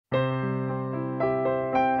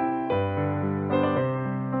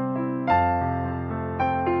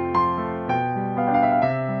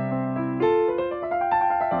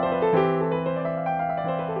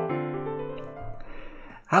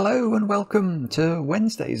Hello and welcome to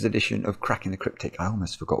Wednesday's edition of Cracking the Cryptic. I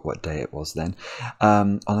almost forgot what day it was then.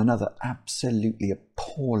 On another absolutely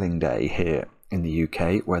appalling day here in the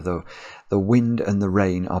UK, where the wind and the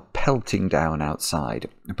rain are pelting down outside.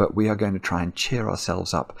 But we are going to try and cheer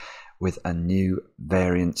ourselves up with a new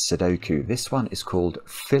variant Sudoku. This one is called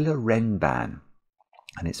Fill-A-Renban,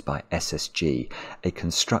 and it's by SSG, a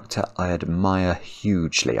constructor I admire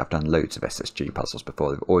hugely. I've done loads of SSG puzzles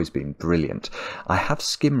before. They've always been brilliant. I have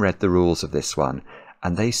skim-read the rules of this one,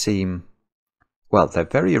 and they seem, well, they're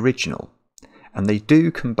very original, and they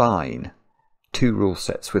do combine two rule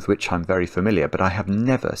sets with which I'm very familiar, but I have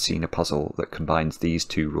never seen a puzzle that combines these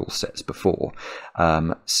two rule sets before.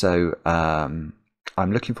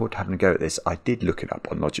 I'm looking forward to having a go at this. I did look it up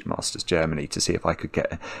on Logic Masters Germany to see if I could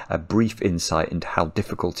get a brief insight into how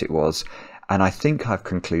difficult it was, and I think I've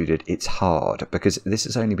concluded it's hard because this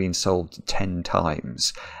has only been solved 10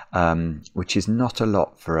 times, which is not a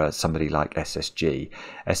lot for somebody like SSG.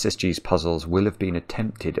 SSG's puzzles will have been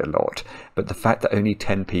attempted a lot, but the fact that only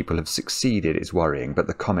 10 people have succeeded is worrying, but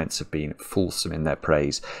the comments have been fulsome in their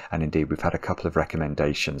praise, and indeed we've had a couple of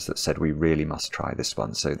recommendations that said we really must try this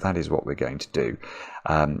one, so that is what we're going to do,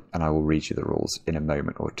 and I will read you the rules in a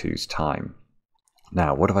moment or two's time.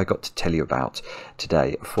 Now, what have I got to tell you about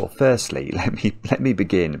today? Well, firstly, let me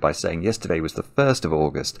begin by saying yesterday was the 1st of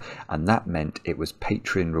August, and that meant it was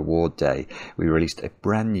Patreon Reward Day. We released a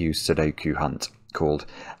brand new Sudoku hunt called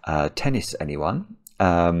Tennis Anyone,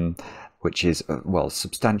 which is, well,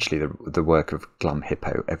 substantially the work of Glum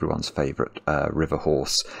Hippo, everyone's favourite river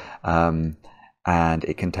horse. And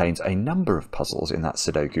it contains a number of puzzles in that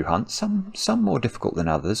Sudoku hunt, some more difficult than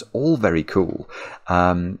others, all very cool.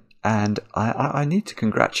 And I need to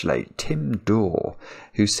congratulate Tim Dorr,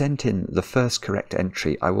 who sent in the first correct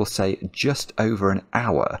entry, I will say, just over an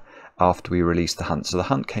hour after we released the hunt. So the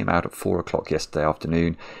hunt came out at 4 o'clock yesterday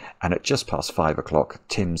afternoon, and at just past 5 o'clock,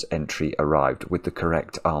 Tim's entry arrived with the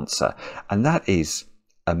correct answer. And that is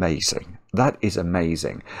amazing. That is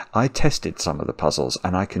amazing. I tested some of the puzzles,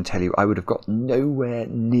 and I can tell you I would have got nowhere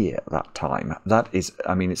near that time. That is,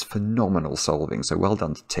 I mean, it's phenomenal solving. So well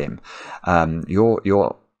done to Tim.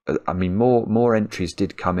 I mean, more entries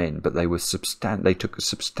did come in, but they were they took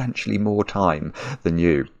substantially more time than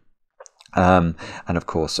you. And of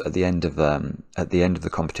course, at the end of the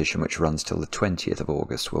competition, which runs till the 20th of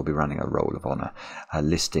August, we'll be running a roll of honour,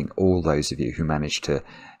 listing all those of you who managed to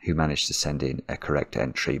send in a correct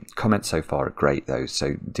entry. Comments so far are great though,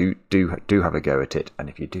 so do have a go at it. And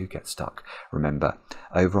if you do get stuck, remember,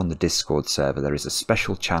 over on the Discord server there is a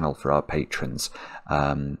special channel for our patrons,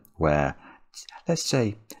 where, let's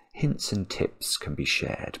say, hints and tips can be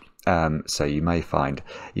shared. So you may find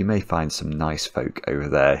some nice folk over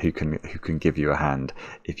there who can give you a hand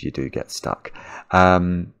if you do get stuck.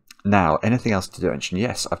 Now, anything else to mention?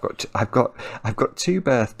 Yes, I've got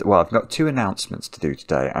two announcements to do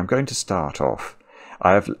today. I'm going to start off.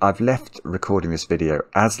 I've left recording this video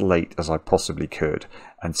as late as I possibly could,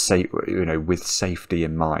 and with safety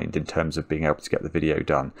in mind in terms of being able to get the video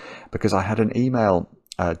done, because I had an email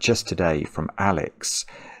just today from Alex,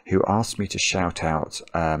 who asked me to shout out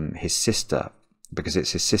his sister, because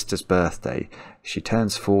it's his sister's birthday. She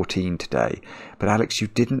turns 14 today. But Alex, you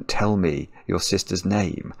didn't tell me your sister's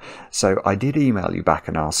name. So I did email you back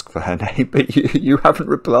and ask for her name, but you haven't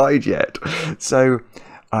replied yet. So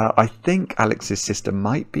I think Alex's sister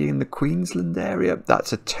might be in the Queensland area.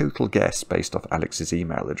 That's a total guess based off Alex's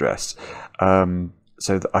email address.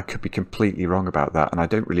 So that I could be completely wrong about that, and I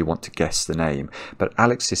don't really want to guess the name. But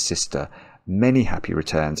Alex's sister, many happy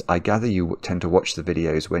returns. I gather you tend to watch the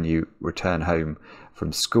videos when you return home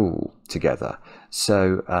from school together.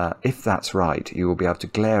 So if that's right, you will be able to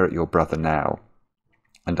glare at your brother now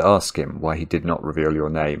and ask him why he did not reveal your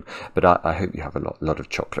name. But I hope you have a lot of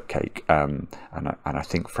chocolate cake, and I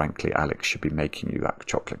think, frankly, Alex should be making you that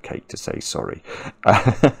chocolate cake to say sorry.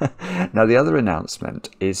 Now, the other announcement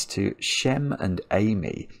is to Shem and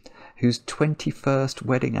Amy, whose 21st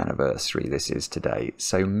wedding anniversary this is today.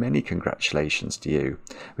 So many congratulations to you.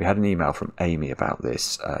 We had an email from Amy about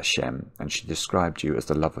this, Shem, and she described you as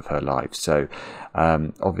the love of her life. So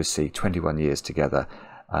obviously 21 years together,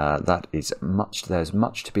 that is much. There's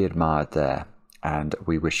much to be admired there, and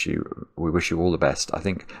we wish you all the best. I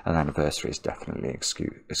think an anniversary is definitely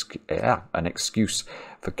an excuse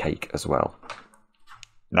for cake as well.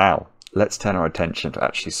 Now, let's turn our attention to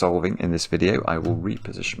actually solving in this video. I will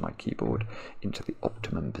reposition my keyboard into the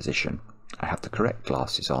optimum position. I have the correct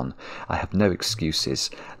glasses on. I have no excuses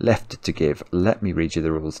left to give. Let me read you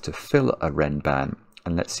the rules to Fill-A-Renban,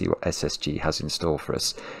 and let's see what SSG has in store for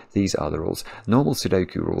us. These are the rules. Normal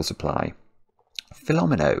Sudoku rules apply.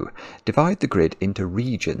 Fillomino. Divide the grid into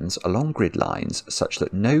regions along grid lines such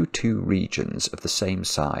that no two regions of the same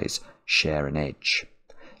size share an edge.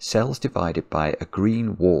 Cells divided by a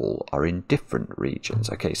green wall are in different regions.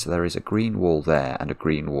 Okay, so there is a green wall there and a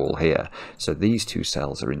green wall here. So these two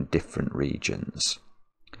cells are in different regions.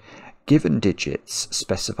 Given digits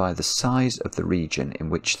specify the size of the region in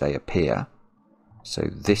which they appear. So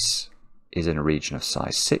this is in a region of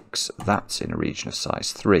size 6, that's in a region of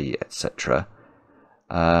size 3, etc.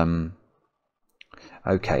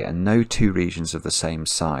 Okay, and no two regions of the same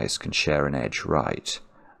size can share an edge, right?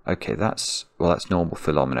 Okay, that's normal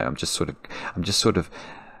Fillomino. I'm just sort of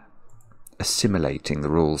assimilating the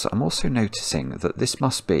rules. I'm also noticing that this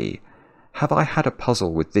must be, have I had a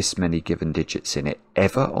puzzle with this many given digits in it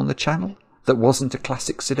ever on the channel that wasn't a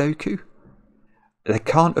classic Sudoku? There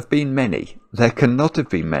can't have been many. There cannot have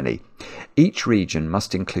been many. Each region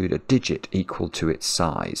must include a digit equal to its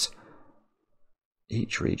size.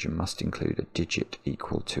 Each region must include a digit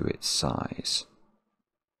equal to its size.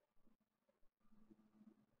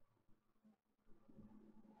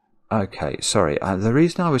 Okay, sorry. The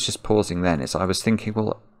reason I was just pausing then is I was thinking,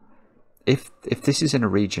 well, if this is in a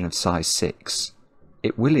region of size 6,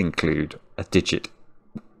 it will include a digit.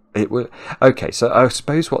 It will. Okay, so I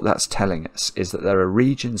suppose what that's telling us is that there are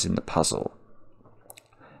regions in the puzzle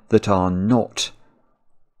that are not,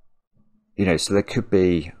 you know, so there could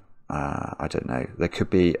be, I don't know, there could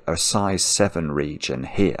be a size 7 region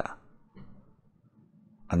here,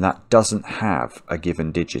 and that doesn't have a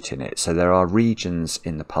given digit in it. So there are regions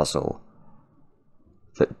in the puzzle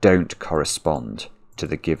that don't correspond to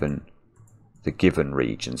the given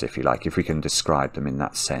regions, if you like, if we can describe them in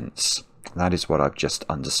that sense. That is what I've just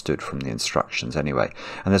understood from the instructions anyway.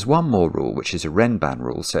 And there's one more rule, which is a Renban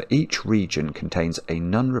rule. So each region contains a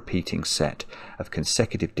non-repeating set of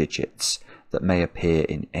consecutive digits that may appear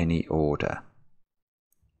in any order.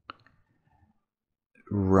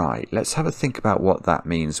 Right, let's have a think about what that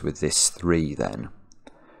means with this 3 then.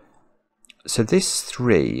 So this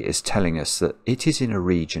 3 is telling us that it is in a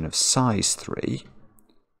region of size 3.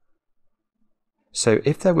 So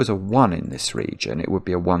if there was a 1 in this region, it would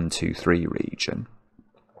be a 1, 2, 3 region.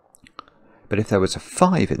 But if there was a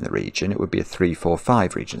 5 in the region, it would be a 3, 4,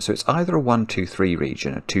 5 region. So it's either a 1, 2, 3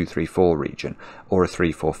 region, a 2, 3, 4 region, or a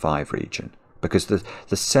 3, 4, 5 region. Because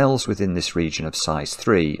the cells within this region of size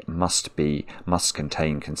 3 must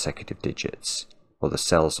contain consecutive digits. Or the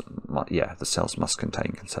cells must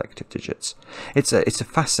contain consecutive digits. It's a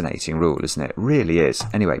fascinating rule, isn't it? It really is.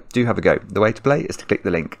 Anyway, do have a go. The way to play is to click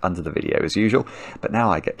the link under the video as usual. But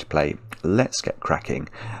now I get to play. Let's get cracking.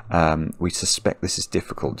 We suspect this is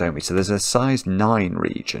difficult, don't we? So there's a size 9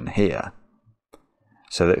 region here.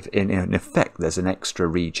 So that in effect, there's an extra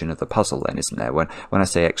region of the puzzle then, isn't there? When I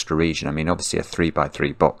say extra region, I mean obviously a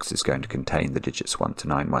 3x3 box is going to contain the digits 1 to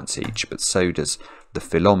 9 once each, but so does the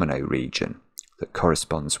Fillomino region that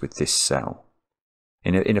corresponds with this cell.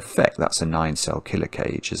 In effect, that's a 9-cell killer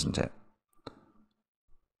cage, isn't it?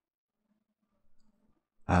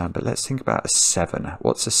 But let's think about a 7.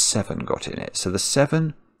 What's a 7 got in it? So the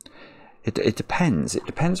 7, it depends. It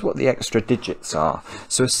depends what the extra digits are.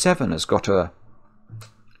 So a 7 has got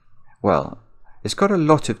it's got a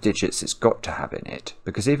lot of digits it's got to have in it,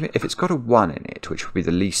 because even if it's got a 1 in it, which would be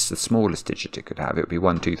the smallest digit it could have, it would be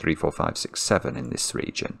 1, 2, 3, 4, 5, 6, 7 in this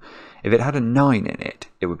region. If it had a 9 in it,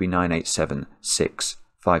 it would be 9, 8, 7, 6,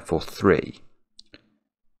 5, 4, 3.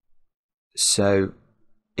 So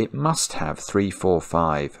it must have 3, 4,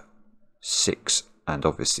 5, 6, and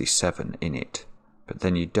obviously 7 in it. But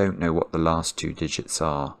then you don't know what the last 2 digits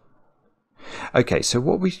are. Okay, so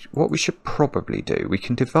what we should probably do, we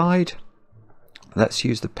can divide. Let's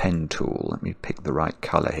use the pen tool. Let me pick the right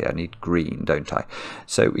colour here. I need green, don't I?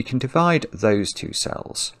 So we can divide those 2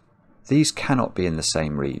 cells. These cannot be in the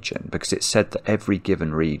same region because it said that every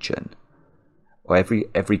given region, or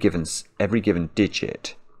every given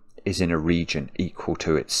digit, is in a region equal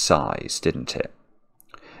to its size, didn't it?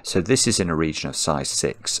 So this is in a region of size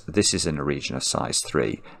 6. This is in a region of size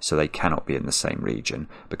 3. So they cannot be in the same region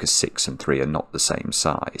because 6 and 3 are not the same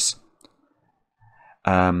size.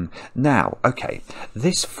 Now, okay,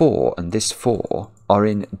 this 4 and this 4 are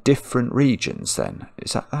in different regions then.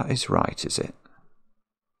 That is right, is it?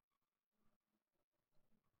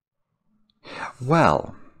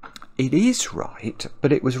 Well, it is right,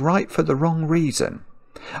 but it was right for the wrong reason.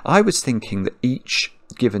 I was thinking that each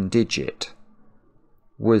given digit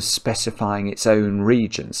was specifying its own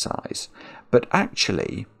region size, but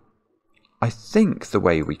actually I think the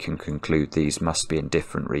way we can conclude these must be in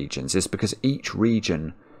different regions is because each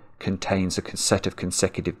region contains a set of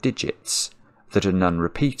consecutive digits that are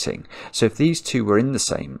non-repeating. So if these two were in the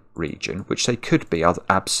same region, which they could be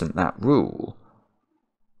absent that rule,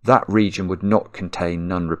 that region would not contain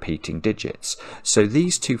non-repeating digits. So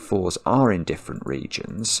these two 4s are in different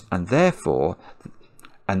regions, and therefore,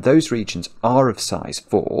 and those regions are of size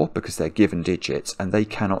 4 because they're given digits and they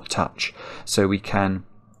cannot touch. So we can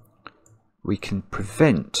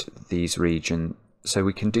prevent these regions. So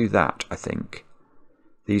we can do that, I think.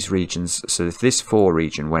 These regions, so if this 4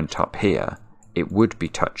 region went up here, it would be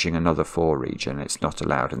touching another 4 region. It's not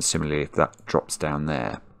allowed. And similarly, if that drops down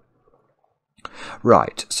there.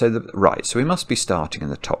 Right, so we must be starting in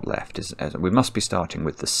the top left. We must be starting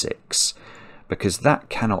with the 6, because that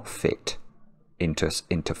cannot fit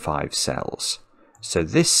into 5 cells. So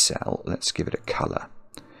this cell, let's give it a colour.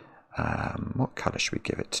 What colour should we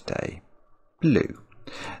give it today? Blue.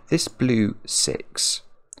 This blue 6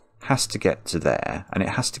 has to get to there, and it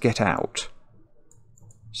has to get out.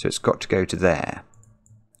 So it's got to go to there.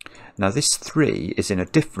 Now this 3 is in a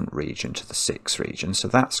different region to the 6 region, so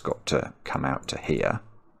that's got to come out to here.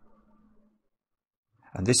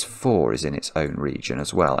 And this 4 is in its own region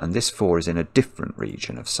as well, and this 4 is in a different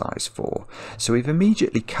region of size 4. So we've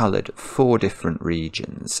immediately coloured 4 different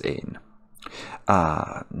regions in.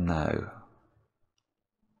 Ah, no.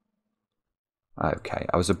 Okay,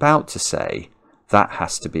 I was about to say that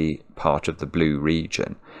has to be part of the blue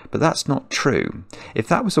region, but that's not true. If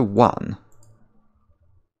that was a 1,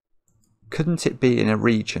 couldn't it be in a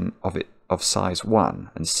region of size 1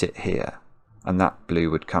 and sit here, and that blue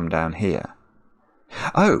would come down here?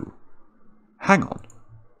 Oh, hang on.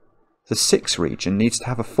 The 6 region needs to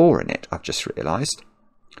have a 4 in it, I've just realised.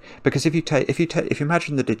 Because if you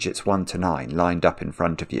imagine the digits 1 to 9 lined up in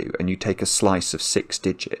front of you, and you take a slice of 6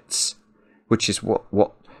 digits, which is what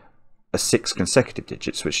a 6 consecutive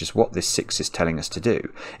digits, which is what this 6 is telling us to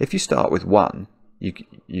do. If you start with 1,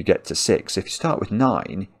 you get to 6. If you start with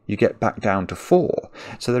 9, you get back down to 4.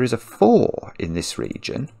 So there is a 4 in this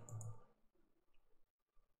region,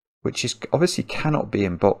 which is obviously cannot be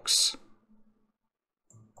in box.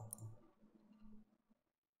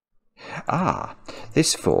 Ah,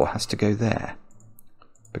 this 4 has to go there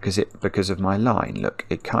because of my line. Look,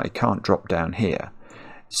 it can't drop down here.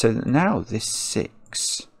 So now this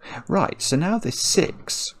 6. Right, so now this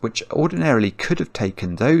 6, which ordinarily could have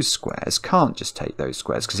taken those squares, can't just take those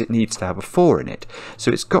squares because it needs to have a 4 in it. So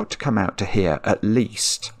it's got to come out to here at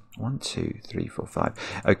least. 1, 2, 3, 4, 5.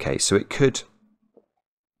 Okay, so it could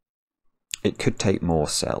take more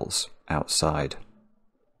cells outside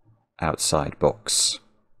box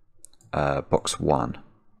 1.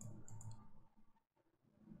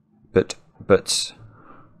 But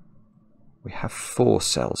we have 4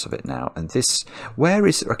 cells of it now, and this, where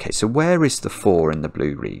is the 4 in the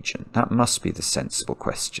blue region? That must be the sensible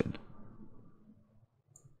question.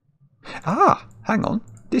 Ah, hang on,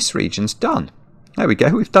 this region's done. There we go,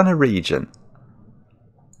 we've done a region.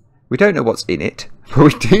 We don't know what's in it, but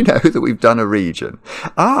we do know that we've done a region.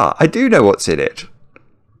 Ah, I do know what's in it.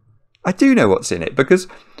 I do know what's in it, because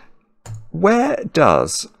where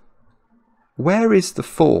is the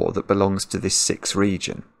 4 that belongs to this 6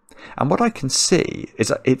 region? And what I can see is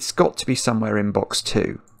that it's got to be somewhere in box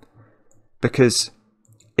 2, because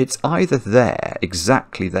it's either there,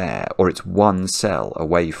 exactly there, or it's 1 cell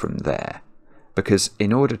away from there. Because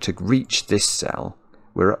in order to reach this cell,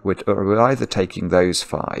 we're either taking those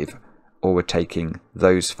 5, or we're taking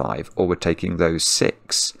those 5, or we're taking those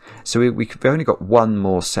 6. So we've only got 1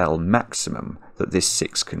 more cell maximum that this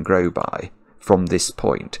 6 can grow by from this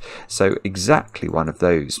point. So exactly one of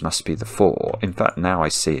those must be the 4. In fact, now I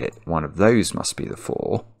see it, one of those must be the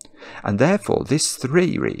 4. And therefore this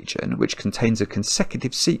 3 region, which contains a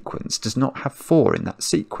consecutive sequence, does not have 4 in that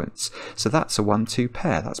sequence. So that's a 1-2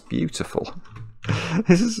 pair. That's beautiful.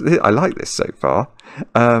 I like this so far.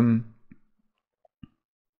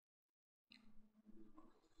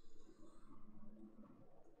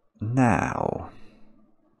 Now,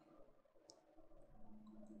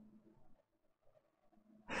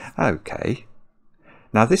 okay.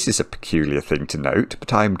 Now this is a peculiar thing to note,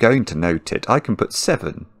 but I'm going to note it. I can put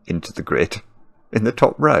 7 into the grid in the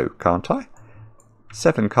top row, can't I?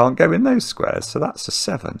 7 can't go in those squares, so that's a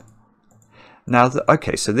 7. Now,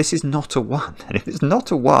 okay, so this is not a 1. And if it's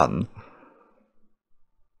not a 1,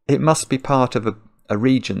 it must be part of a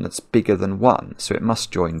region that's bigger than 1, so it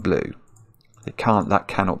must join blue. That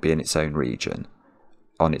cannot be in its own region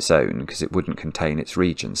on its own, because it wouldn't contain its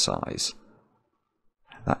region size.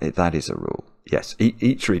 That is a rule. Yes,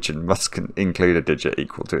 each region must include a digit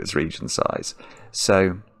equal to its region size.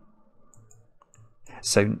 So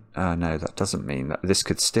no, that doesn't mean that. This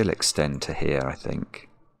could still extend to here, I think.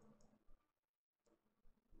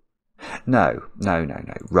 No.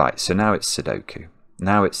 Right, so now it's Sudoku.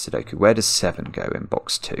 Now it's Sudoku. Where does 7 go in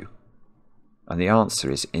box 2? And the answer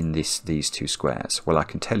is in these two squares. Well, I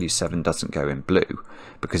can tell you 7 doesn't go in blue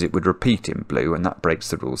because it would repeat in blue, and that breaks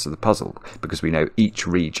the rules of the puzzle because we know each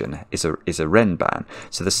region is a Renban.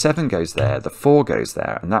 So the 7 goes there, the 4 goes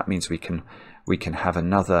there, and that means we can have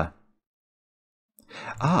another.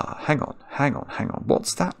 Ah, hang on.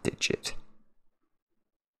 What's that digit?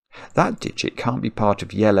 That digit can't be part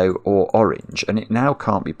of yellow or orange, and it now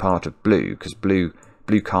can't be part of blue because blue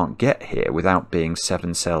can't get here without being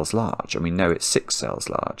 7 cells large, and we know it's 6 cells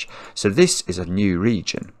large. So this is a new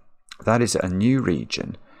region. That is a new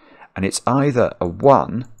region, and it's either a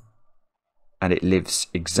 1 and it lives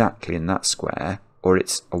exactly in that square, or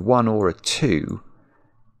it's a 1 or a 2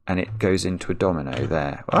 and it goes into a domino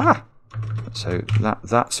there. Ah! So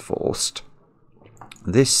that's forced.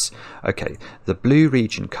 This, okay, the blue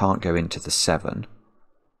region can't go into the 7.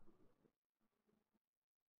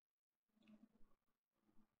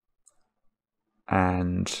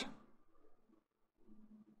 And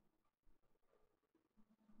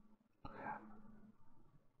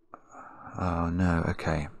oh no,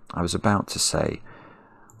 okay. I was about to say,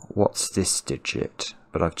 what's this digit?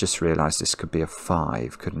 But I've just realised this could be a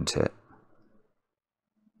 5, couldn't it?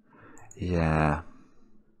 Yeah.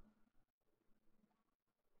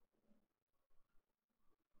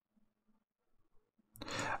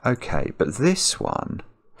 Okay, but this one,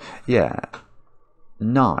 yeah,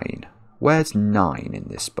 9. Where's 9 in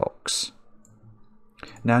this box?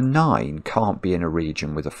 Now 9 can't be in a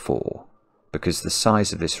region with a 4 because the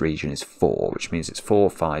size of this region is 4, which means it's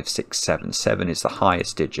 4, 5, 6, 7. 7 is the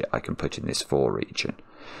highest digit I can put in this 4 region.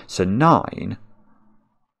 So 9,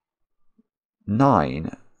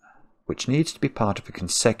 which needs to be part of a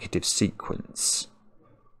consecutive sequence.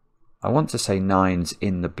 I want to say 9's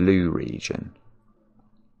in the blue region.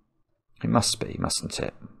 It must be, mustn't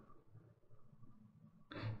it?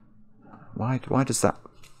 Why does that?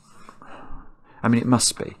 I mean, it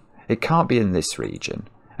must be. It can't be in this region,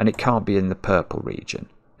 and it can't be in the purple region,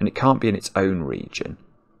 and it can't be in its own region.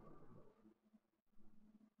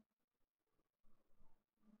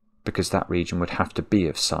 Because that region would have to be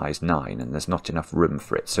of size 9, and there's not enough room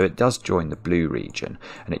for it. So it does join the blue region,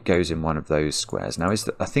 and it goes in one of those squares. Now,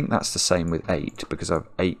 I think that's the same with 8, because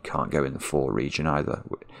 8 can't go in the 4 region either.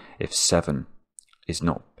 If 7 is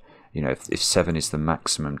not, you know, if 7 is the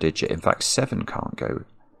maximum digit. In fact, 7 can't go.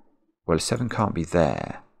 Well, 7 can't be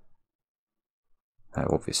there.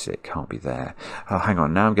 Obviously, it can't be there. Oh, hang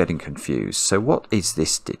on, now I'm getting confused. So what is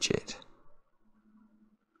this digit?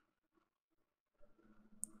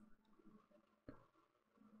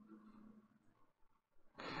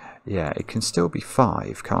 Yeah, it can still be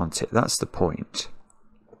 5, can't it? That's the point.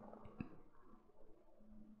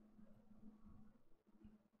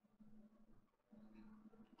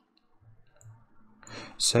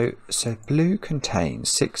 So blue contains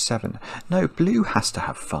 6, 7. No, blue has to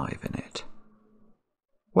have 5 in it.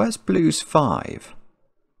 Where's blue's 5?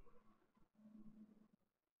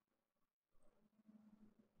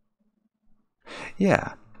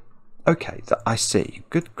 Yeah. Okay, I see.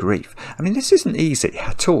 Good grief. I mean, this isn't easy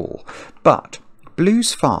at all. But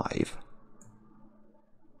blue's 5.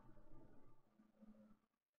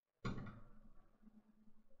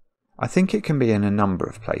 I think it can be in a number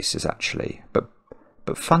of places, actually. But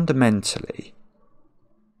fundamentally,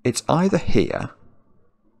 it's either here,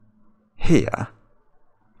 here,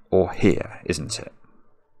 or here, isn't it?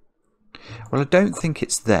 Well, I don't think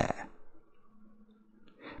it's there.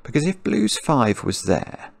 Because if blue's 5 was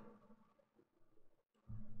there,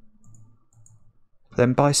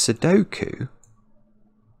 then by Sudoku,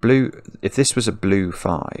 if this was a blue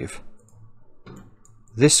 5,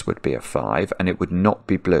 this would be a 5 and it would not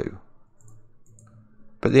be blue.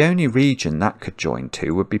 But the only region that could join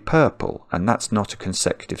to would be purple, and that's not a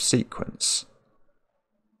consecutive sequence.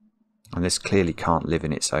 And this clearly can't live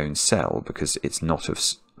in its own cell because it's not of,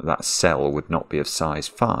 that cell would not be of size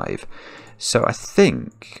 5. So I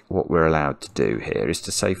think what we're allowed to do here is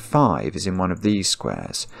to say 5 is in one of these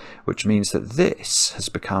squares, which means that this has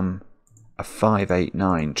become a 5, 8,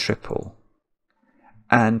 9 triple.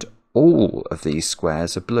 And all of these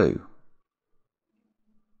squares are blue.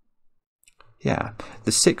 Yeah,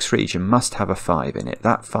 the 6 region must have a 5 in it.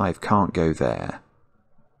 That 5 can't go there.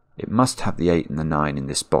 It must have the 8 and the 9 in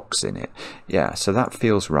this box in it. Yeah, so that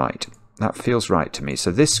feels right. That feels right to me.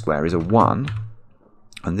 So this square is a 1,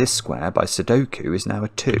 and this square by Sudoku is now a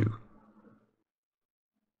 2.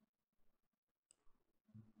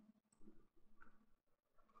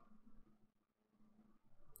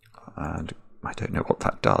 And I don't know what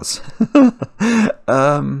that does.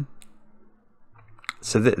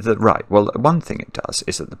 So right, well, one thing it does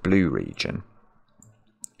is that the blue region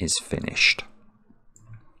is finished.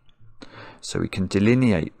 So we can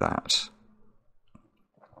delineate that.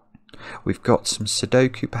 We've got some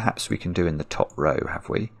Sudoku perhaps we can do in the top row, have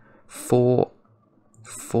we? 4,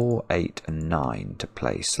 8 and 9 to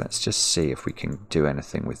place. Let's just see if we can do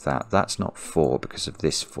anything with that. That's not 4 because of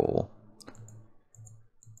this 4.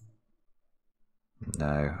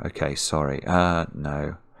 No, okay, sorry.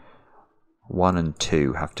 No. 1 and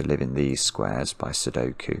 2 have to live in these squares by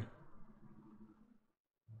Sudoku.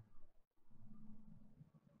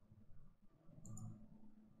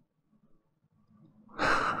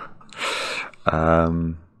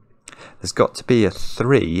 There's got to be a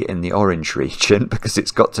 3 in the orange region because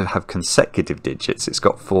it's got to have consecutive digits. It's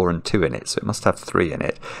got 4 and 2 in it, so it must have 3 in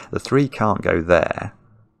it. The 3 can't go there.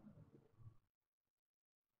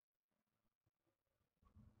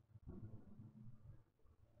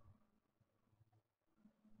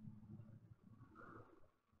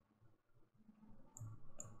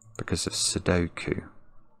 Because of Sudoku.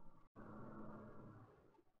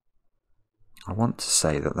 I want to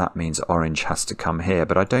say that that means orange has to come here,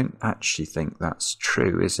 but I don't actually think that's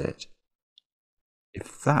true, is it?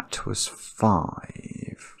 If that was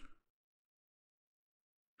 5...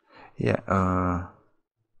 Yeah,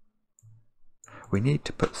 we need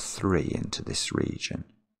to put 3 into this region.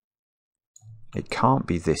 It can't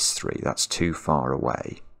be this 3, that's too far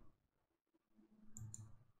away.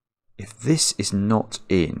 If this is not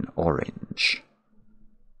in orange...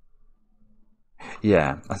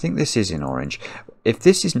 Yeah, I think this is in orange. If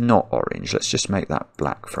this is not orange, let's just make that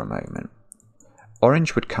black for a moment.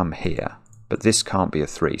 Orange would come here, but this can't be a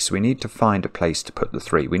 3, so we need to find a place to put the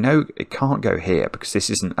 3. We know it can't go here because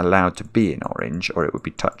this isn't allowed to be in orange, or it would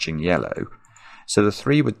be touching yellow. So the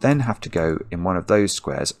 3 would then have to go in one of those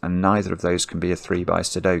squares, and neither of those can be a 3 by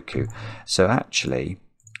Sudoku. So actually,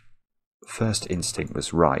 first instinct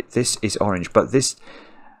was right. This is orange, but this...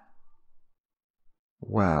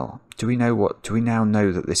 Well, do we now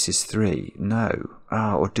know that this is 3? No.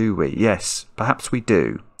 Ah, or do we? Yes, perhaps we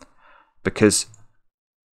do. Because,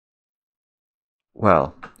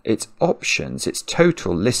 well, its options, its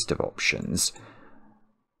total list of options.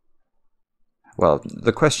 Well,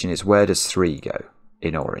 the question is, where does 3 go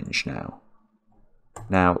in orange now?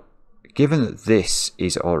 Now, given that this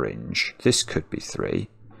is orange, this could be 3.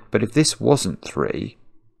 But if this wasn't 3,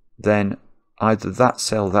 then either that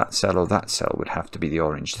cell, or that cell would have to be the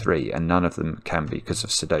orange 3, and none of them can be because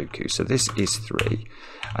of Sudoku. So this is 3,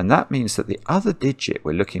 and that means that the other digit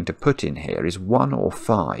we're looking to put in here is 1 or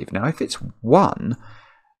 5. Now if it's 1,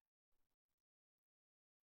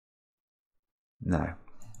 no,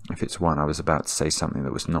 if it's 1 I was about to say something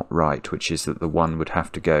that was not right, which is that the 1 would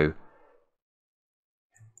have to go,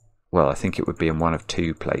 well, I think it would be in one of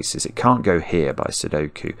 2 places. It can't go here by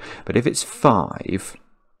Sudoku, but if it's 5,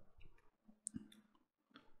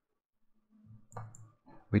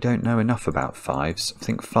 we don't know enough about 5s. I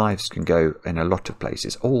think 5s can go in a lot of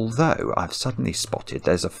places, although I've suddenly spotted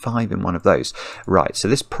there's a 5 in one of those. Right, so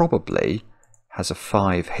this probably has a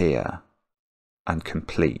 5 here and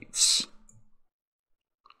completes.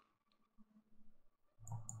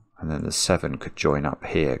 And then the 7 could join up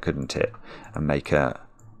here, couldn't it? And make a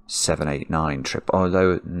 7, 8, 9 triple.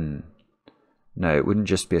 Although, no, it wouldn't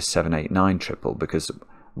just be a 7, 8, 9 triple because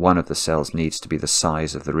one of the cells needs to be the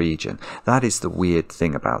size of the region. That is the weird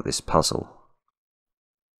thing about this puzzle.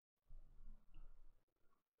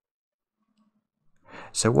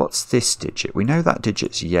 So what's this digit? We know that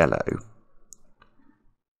digit's yellow.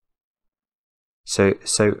 So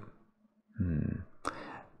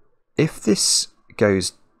if this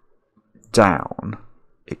goes down,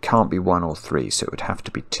 it can't be 1 or 3, so it would have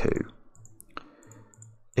to be 2.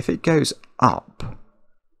 If it goes up,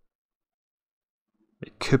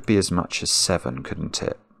 it could be as much as 7, couldn't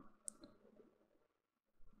it?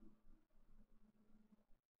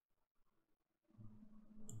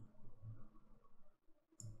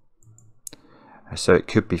 So it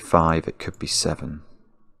could be 5, it could be 7.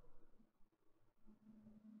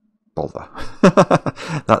 Bother.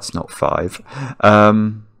 That's not 5.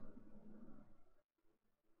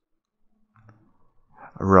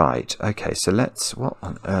 Right, okay, so let's... What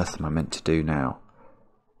on earth am I meant to do now?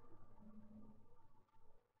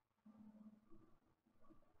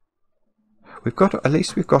 At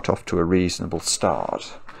least we've got off to a reasonable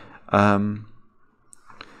start.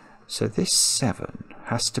 So this 7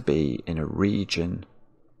 has to be in a region.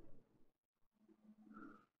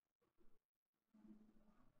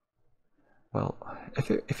 Well,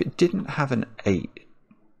 if it didn't have an 8,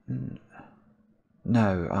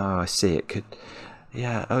 no. Oh, I see. It could.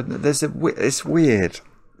 Yeah. Oh, it's weird.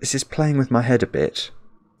 playing with my head a bit.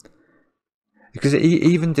 Because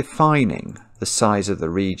even defining the size of the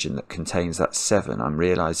region that contains that 7, I'm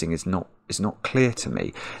realising is not clear to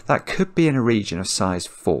me. That could be in a region of size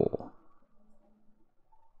 4.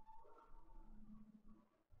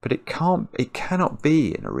 But it cannot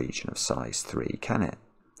be in a region of size 3, can it?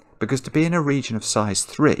 Because to be in a region of size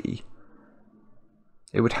 3,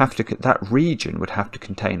 it would have to, that region would have to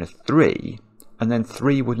contain a 3, and then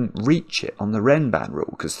 3 wouldn't reach it on the Renban rule,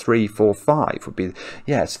 because 3, 4, 5 would be...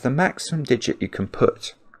 Yes, the maximum digit you can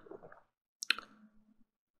put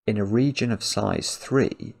in a region of size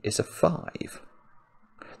 3 is a 5.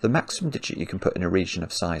 The maximum digit you can put in a region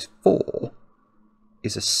of size 4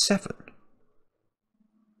 is a 7.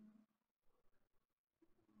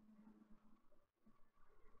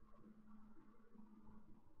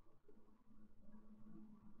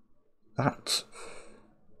 That...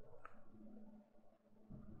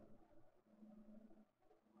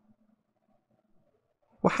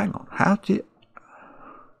 Well, hang on. How do you...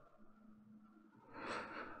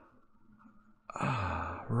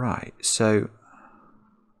 Right. So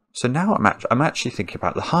now I'm actually thinking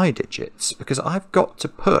about the high digits, because I've got to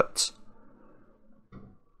put...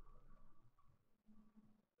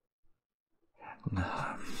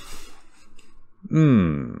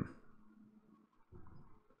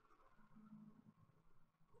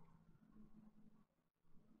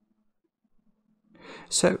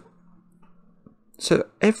 So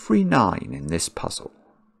every 9 in this puzzle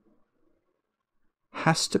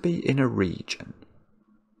has to be in a region.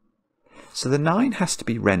 So the 9 has to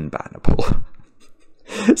be Renbanable.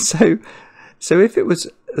 so if it was,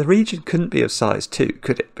 the region couldn't be of size 2,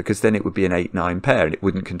 could it? Because then it would be an 8-9 pair and it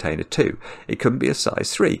wouldn't contain a 2. It couldn't be of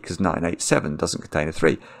size 3 because 9-8-7 doesn't contain a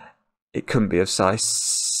 3. It couldn't be of size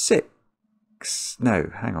 6.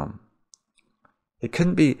 No, hang on. It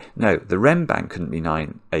couldn't be, no, the Renban couldn't be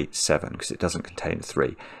 9-8-7 because it doesn't contain a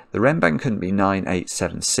 3. The Renban couldn't be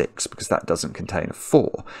 9-8-7-6 because that doesn't contain a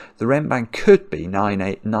 4. The Renban could be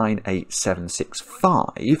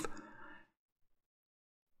 9-8-7-6-5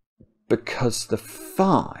 because the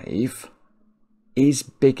 5 is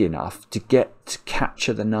big enough to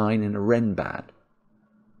capture the 9 in a Renban.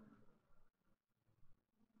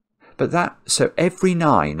 But so every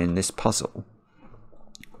 9 in this puzzle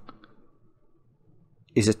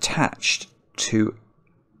is attached to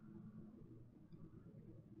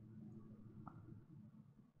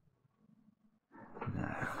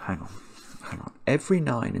hang on. Every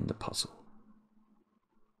 9 in the puzzle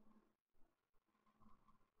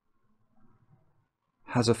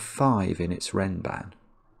has a 5 in its Renban.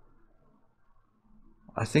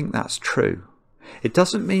 I think that's true. It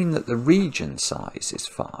doesn't mean that the region size is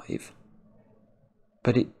 5,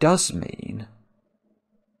 but it does mean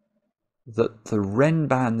that the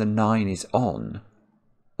Renban the 9 is on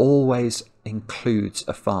always includes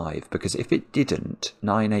a 5, because if it didn't,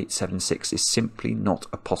 9-8-7-6 is simply not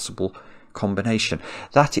a possible combination.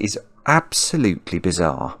 That is absolutely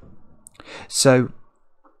bizarre. So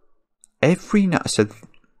yeah,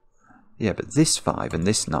 but this 5 and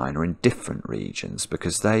this 9 are in different regions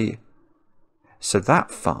because so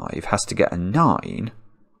that 5 has to get a 9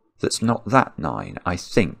 that's not that 9, I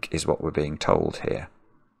think, is what we're being told here.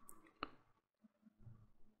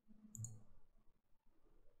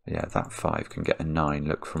 Yeah, that 5 can get a 9,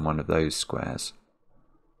 look, from one of those squares.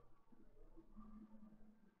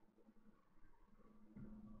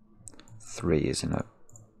 Three is in a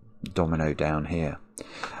domino down here.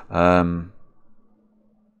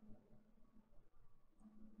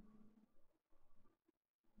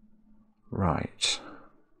 Right.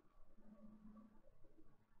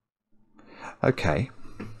 Okay.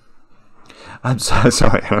 I'm so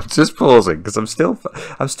sorry. I'm just pausing because I'm still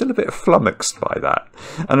a bit flummoxed by that,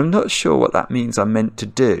 and I'm not sure what that means I'm meant to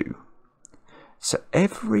do. So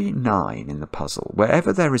every 9 in the puzzle,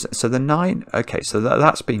 wherever there is, so the 9. Okay, so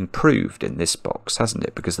that's been proved in this box, hasn't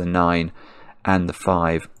it? Because the 9 and the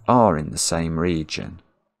 5 are in the same region.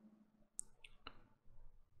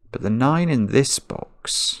 But the 9 in this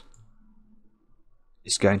box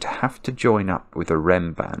is going to have to join up with a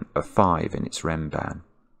Renban, a 5 in its Renban.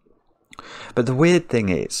 But the weird thing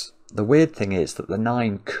is that the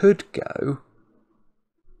 9 could go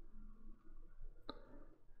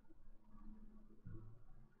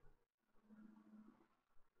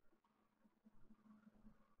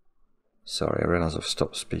sorry, I realise I've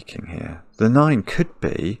stopped speaking here. The 9 could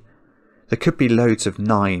be, there could be loads of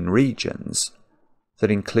 9 regions that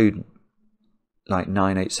include like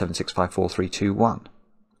 9, 8, 7, 6, 5, 4, 3, 2, 1.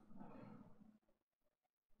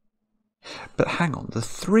 But hang on, the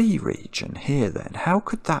 3 region here then, how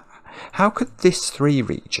could that, How could this 3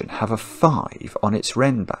 region have a 5 on its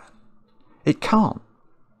Renban? It can't.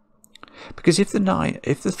 Because if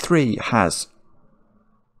the 3 has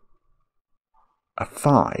a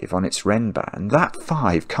 5 on its Renban, that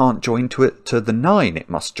 5 can't join to the 9 it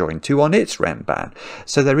must join to on its Renban.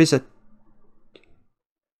 So there is a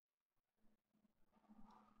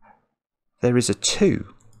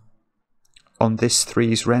 2 on this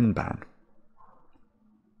 3's Renban.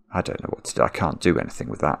 I don't know what to do. I can't do anything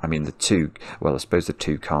with that. I mean, the 2, well, I suppose the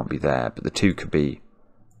 2 can't be there, but the 2 could be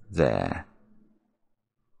there.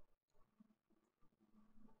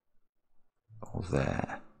 Or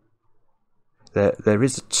there. There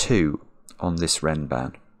is a 2 on this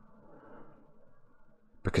Renban.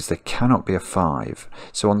 Because there cannot be a 5.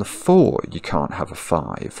 So on the 4, you can't have a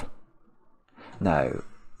 5. No.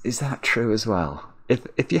 Is that true as well?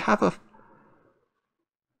 If you have a...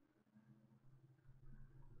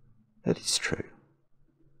 That is true.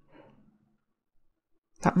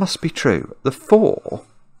 That must be true. The 4,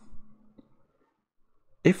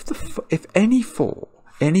 if any 4,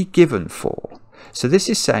 any given 4, so this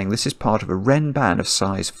is saying this is part of a Renban of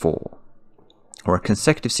size 4, or a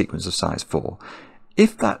consecutive sequence of size 4.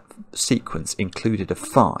 If that sequence included a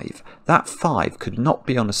 5, that 5 could not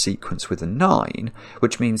be on a sequence with a 9,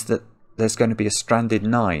 which means that there's going to be a stranded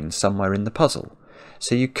 9 somewhere in the puzzle.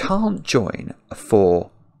 So you can't join a 4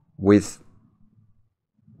 with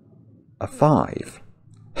a 5,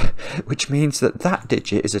 which means that that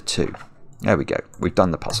digit is a 2. There we go. We've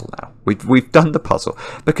done the puzzle now. We've done the puzzle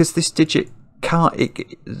because this digit can't.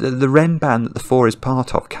 The Renban that the 4 is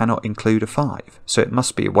part of cannot include a 5, so it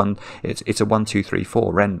must be a 1. It's a 1, 2, 3,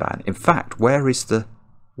 4 Renban. In fact, where is the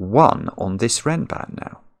 1 on this Renban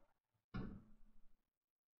now?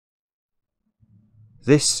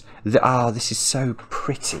 This is so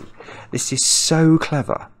pretty. This is so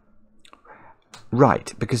clever.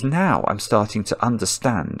 Right, because now I'm starting to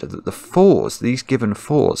understand that the 4s, these given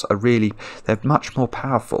 4s, are really, they're much more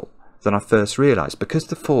powerful than I first realised. Because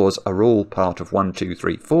the 4s are all part of 1, 2,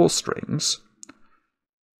 3, 4 strings,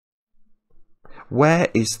 where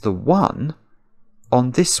is the 1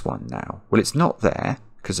 on this one now? Well, it's not there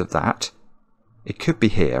because of that. It could be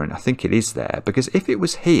here, and I think it is there, because if it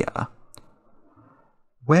was here,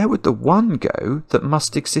 where would the 1 go that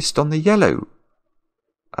must exist on the yellow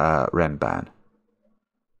Renban?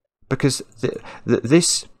 Because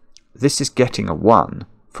this is getting a 1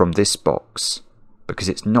 from this box, because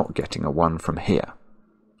it's not getting a 1 from here,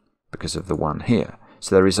 because of the 1 here.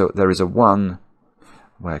 So there is a 1.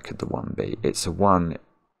 Where could the 1 be? It's a 1.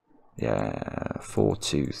 Yeah, 4,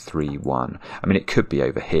 2, 3, 1. I mean, it could be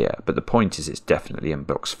over here, but the point is it's definitely in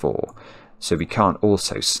box 4. So we can't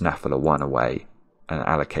also snaffle a 1 away and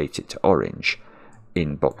allocate it to orange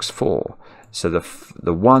in box 4. So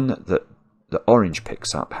the 1 that the orange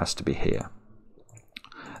picks up has to be here.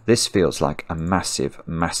 This feels like a massive,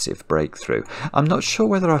 massive breakthrough. I'm not sure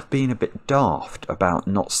whether I've been a bit daft about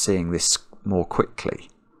not seeing this more quickly.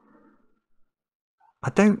 I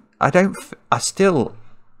still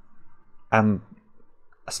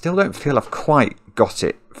don't feel I've quite got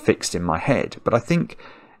it fixed in my head, but I think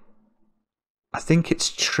it's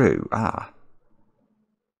true.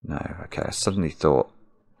 No, okay, I suddenly thought,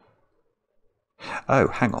 oh,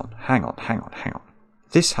 hang on.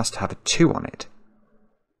 This has to have a 2 on it.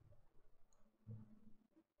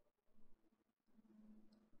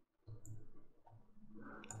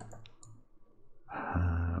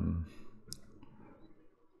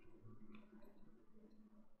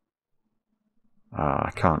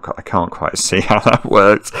 I can't quite see how that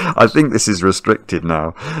works. I think this is restricted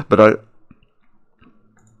now, but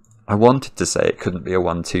I wanted to say it couldn't be a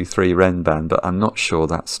 1, 2, 3 Renban, but I'm not sure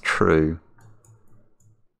that's true.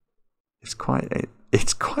 It's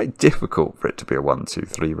quite difficult for it to be a 1, 2,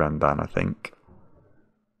 3 Renban, I think.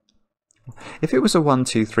 If it was a 1,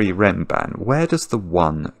 2, 3 Renban, where does the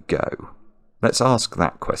 1 go? Let's ask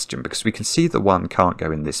that question, because we can see the 1 can't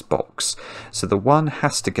go in this box. So the 1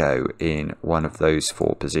 has to go in one of those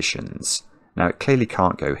 4 positions. Now it clearly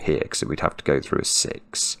can't go here, because we'd have to go through a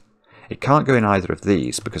 6. It can't go in either of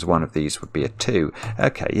these, because one of these would be a 2.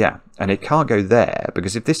 Okay, yeah. And it can't go there,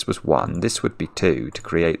 because if this was 1, this would be 2 to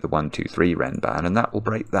create the 1, 2, 3 Renban, and that will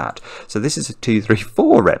break that. So this is a 2, 3,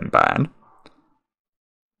 4 Renban.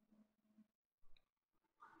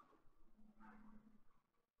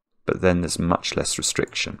 But then there's much less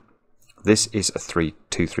restriction. This is a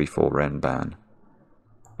 2, 3, 4 Renban.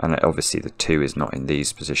 And obviously the 2 is not in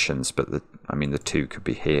these positions, but the 2 could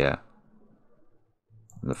be here.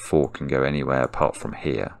 And the 4 can go anywhere apart from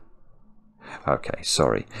here. Okay,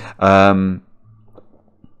 sorry.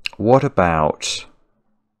 What about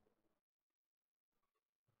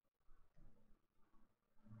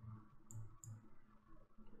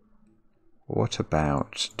What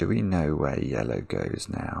about, do we know where yellow goes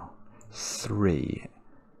now? 3.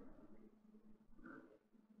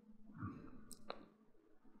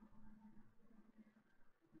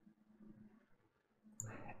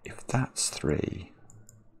 If that's 3,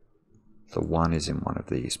 the 1 is in one of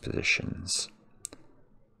these positions.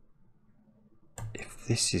 If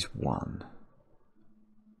this is 1,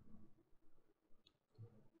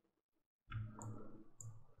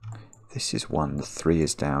 this is 1, the 3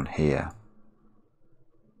 is down here.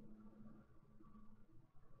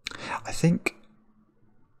 I think,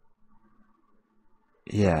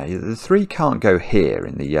 yeah, the 3 can't go here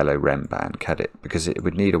in the yellow Renban, can it? Because it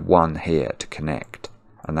would need a 1 here to connect,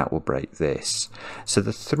 and that will break this. So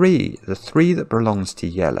the 3 that belongs to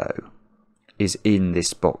yellow is in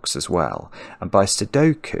this box as well. And by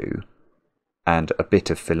Sudoku and a bit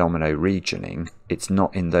of Fillomino regioning, it's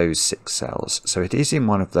not in those 6 cells. So it is in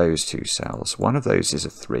one of those 2 cells. One of those is a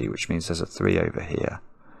 3, which means there's a 3 over here.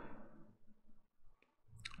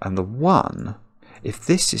 And the 1, if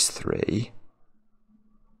this is 3,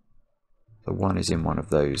 the 1 is in one of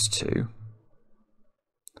those 2.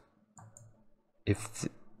 If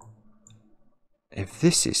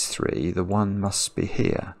this is 3, the 1 must be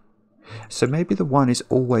here. So maybe the 1 is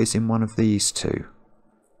always in one of these 2.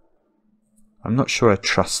 I'm not sure I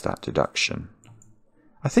trust that deduction.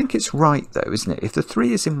 I think it's right though, isn't it? If the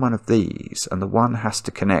 3 is in one of these and the 1 has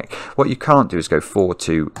to connect, what you can't do is go 4,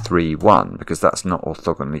 2, 3, 1, because that's not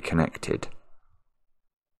orthogonally connected.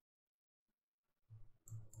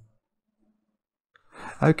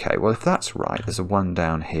 Okay, well if that's right, there's a 1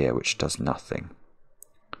 down here which does nothing.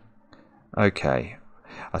 Okay,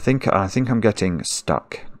 I think I'm getting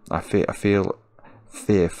stuck. I feel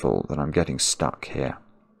fearful that I'm getting stuck here.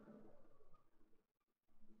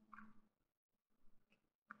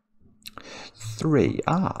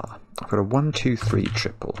 I've got a 1, 2, 3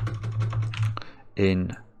 triple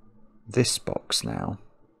in this box now.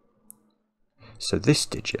 So this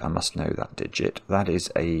digit, I must know that digit. That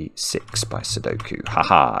is a 6 by Sudoku.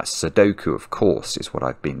 Haha, Sudoku, of course, is what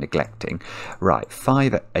I've been neglecting. Right,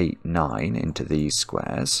 5, 8, 9 into these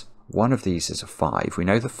squares. One of these is a 5. We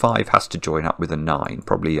know the 5 has to join up with a 9,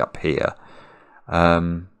 probably up here.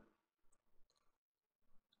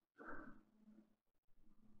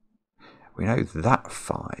 We know that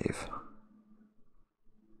 5.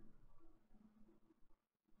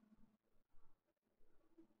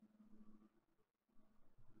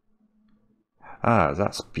 Ah,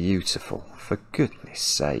 that's beautiful. For goodness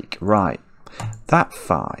sake. Right. That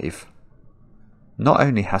 5 not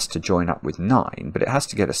only has to join up with 9, but it has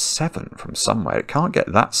to get a 7 from somewhere. It can't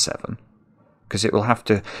get that 7. Because it will have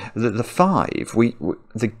to... The 5,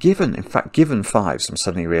 the given... In fact, given 5s, I'm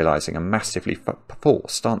suddenly realising, are massively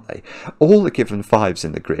forced, aren't they? All the given 5s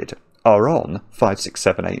in the grid are on 5, 6,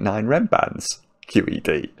 7, 8, 9 Renbans.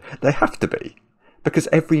 QED. They have to be. Because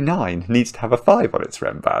every 9 needs to have a 5 on its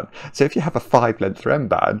Renban. So if you have a 5-length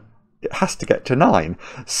Renban, it has to get to 9.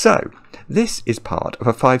 So, this is part of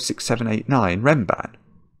a 5, 6, 7, 8, 9 Renban.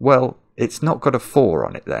 Well, it's not got a 4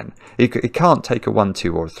 on it then. It can't take a 1,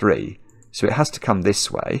 2 or 3. So it has to come this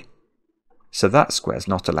way. So that square is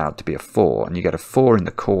not allowed to be a 4. And you get a 4 in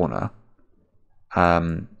the corner.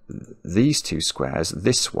 These 2 squares,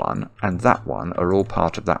 this one and that one, are all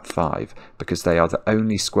part of that 5. Because they are the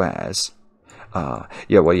only squares...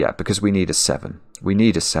 because we need a 7. We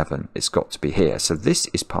need a 7. It's got to be here. So this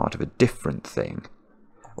is part of a different thing,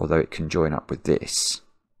 although it can join up with this.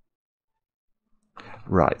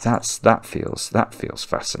 Right, that feels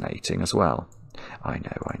fascinating as well. I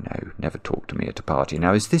know. Never talk to me at a party.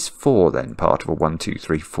 Now, is this 4 then part of a 1, 2,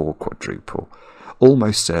 3, 4 quadruple?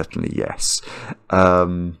 Almost certainly yes.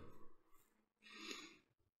 I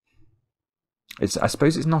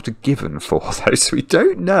suppose it's not a given 4 though, so we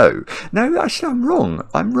don't know. No, actually, I'm wrong.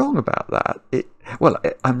 I'm wrong about that.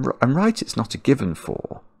 I'm right. It's not a given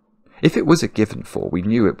 4. If it was a given 4, we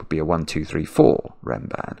knew it would be a 1, 2, 3, 4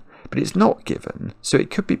 Renban, but it's not given, so it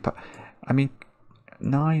could be. I mean,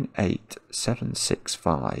 9, 8, 7, 6,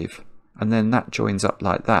 5, and then that joins up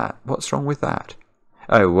like that. What's wrong with that?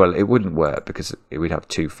 Oh, well, it wouldn't work because we'd have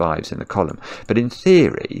 2 5s in the column. But in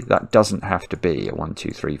theory, that doesn't have to be a 1, 2,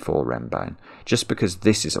 3, 4 Renban. Just because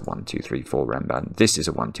this is a 1, 2, 3, 4 Renban, this is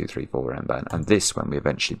a 1, 2, 3, 4 Renban, and this, when we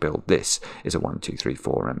eventually build this, is a 1, 2, 3,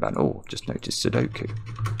 4 Renban. Oh, just notice Sudoku.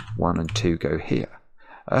 1 and 2 go here.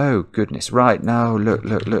 Oh, goodness. Right, now, look.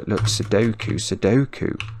 Sudoku.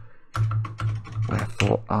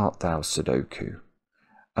 Wherefore art thou, Sudoku?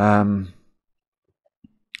 1,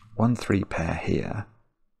 3 pair here.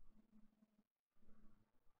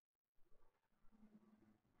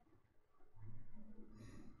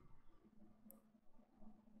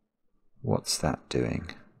 What's that doing?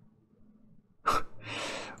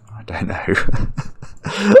 I don't know.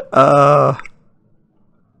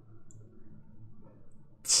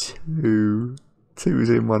 2. 2's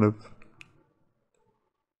in one of...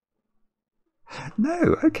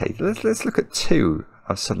 No, okay, let's look at 2.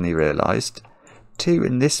 I've suddenly realised 2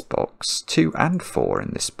 in this box, 2 and 4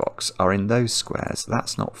 in this box are in those squares.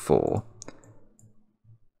 That's not 4.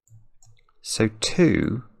 So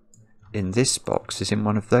 2 in this box is in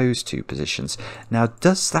one of those 2 positions. Now,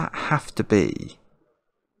 does that have to be?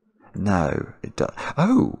 No, it does.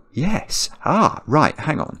 Oh, yes. Ah, right,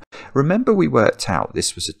 hang on. Remember we worked out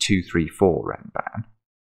this was a 2, 3, 4 Renban?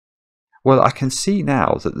 Well, I can see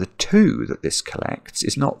now that the 2 that this collects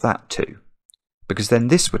is not that 2. Because then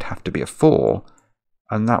this would have to be a 4,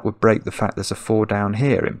 and that would break the fact there's a 4 down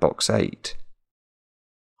here in box 8.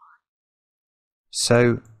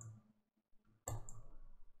 So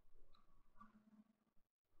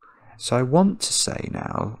I want to say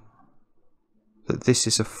now that this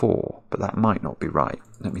is a 4, but that might not be right.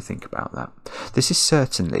 Let me think about that. This is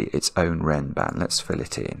certainly its own Renban. Let's fill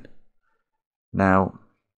it in. Now,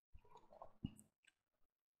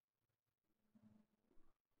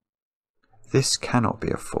 this cannot be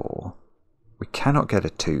a 4. We cannot get a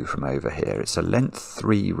 2 from over here. It's a length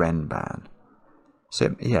 3 Renban.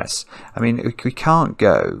 So, yes, I mean, we can't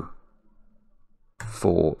go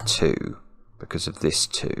 4, 2 because of this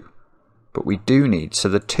 2. But we do need, so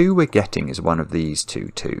the 2 we're getting is one of these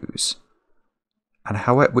 2 2s. And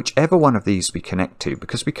however, whichever one of these we connect to,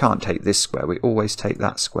 because we can't take this square, we always take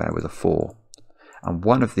that square with a 4. And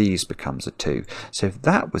one of these becomes a 2. So if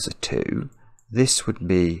that was a 2, this would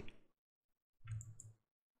be...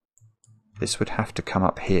 This would have to come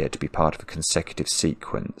up here to be part of a consecutive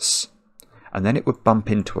sequence. And then it would bump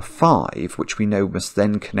into a 5, which we know must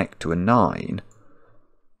then connect to a 9.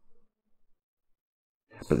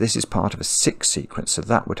 But this is part of a 6 sequence, so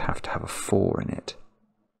that would have to have a 4 in it.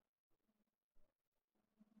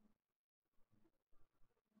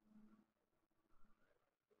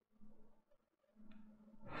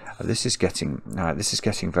 This is getting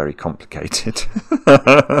very complicated.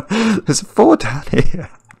 There's a 4 down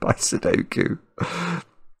here by Sudoku.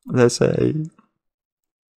 There's a...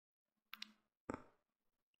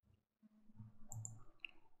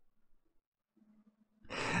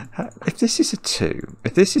 If this is a 2,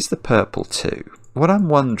 if this is the purple 2, what I'm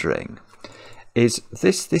wondering is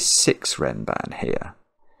this 6 Renban here.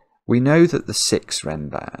 We know that the 6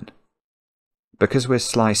 Renban, because we're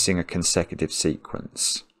slicing a consecutive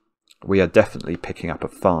sequence, we are definitely picking up a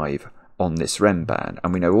 5 on this Renban,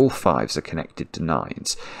 and we know all 5s are connected to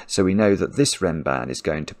 9s. So we know that this Renban is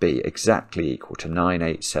going to be exactly equal to 9,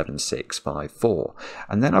 8, 7, 6, 5, 4.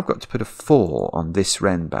 And then I've got to put a 4 on this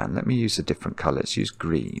Renban. Let me use a different colour. Let's use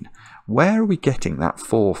green. Where are we getting that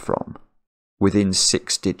 4 from? Within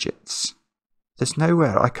 6 digits. There's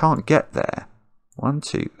nowhere. I can't get there. 1,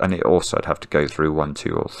 2. And it also I'd have to go through 1,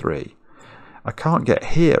 2 or 3. I can't get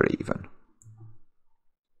here even.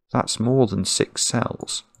 That's more than 6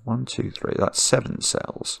 cells. 1, 2, 3. That's 7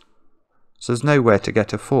 cells. So there's nowhere to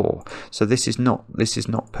get a 4. So this is not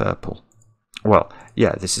purple. Well,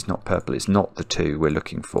 yeah, this is not purple. It's not the 2 we're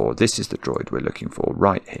looking for. This is the droid we're looking for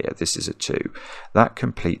right here. This is a 2. That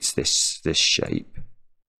completes this shape.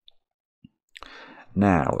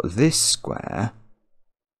 Now, this square,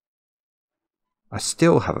 I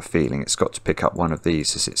still have a feeling it's got to pick up one of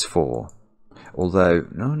these as its 4. Although,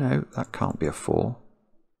 no, that can't be a 4.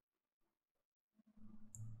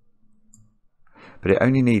 But it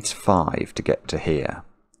only needs 5 to get to here.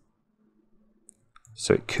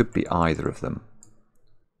 So it could be either of them.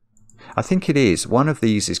 I think it is. One of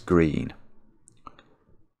these is green.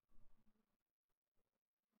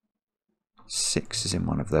 6 is in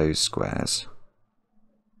one of those squares.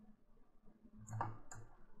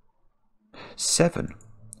 7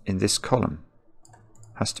 in this column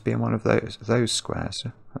has to be in one of those squares.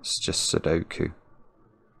 That's just Sudoku.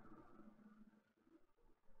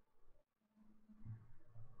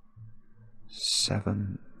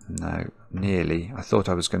 7, no, nearly. I thought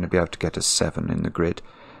I was going to be able to get a 7 in the grid.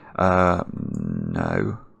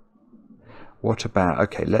 No. What about,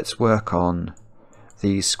 okay, let's work on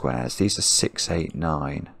these squares. These are 6, 8,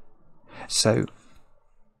 9. So,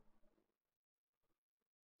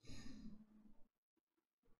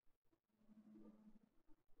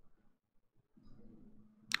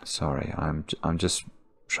 sorry, I'm just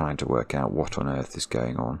trying to work out what on earth is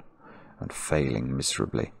going on and failing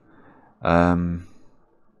miserably.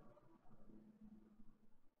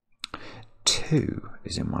 2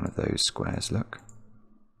 is in one of those squares, look.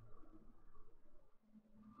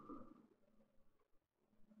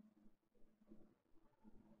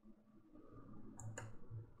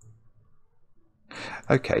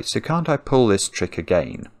 Okay, so can't I pull this trick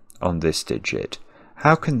again on this digit?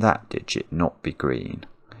 How can that digit not be green?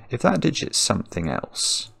 If that digit's something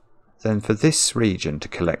else, then for this region to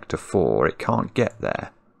collect a 4, it can't get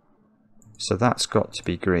there. So that's got to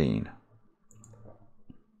be green.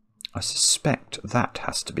 I suspect that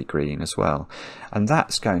has to be green as well. And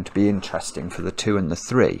that's going to be interesting for the 2 and the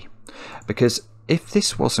 3. Because if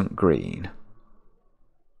this wasn't green,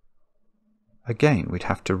 again, we'd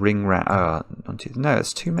have to ring round. No,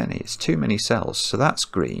 it's too many. It's too many cells. So that's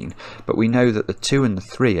green. But we know that the 2 and the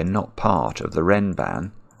 3 are not part of the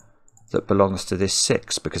Renban that belongs to this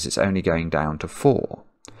 6 because it's only going down to 4.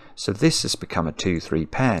 So this has become a 2-3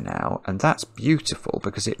 pair now. And that's beautiful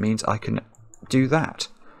because it means I can do that.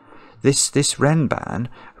 This Renban,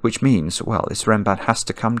 which means, well, this Renban has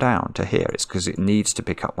to come down to here. It's because it needs to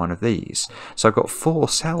pick up one of these. So I've got 4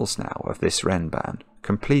 cells now of this Renban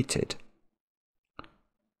completed.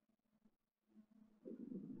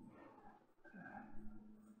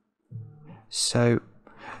 So,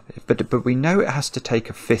 but we know it has to take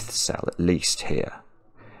a 5th cell at least here.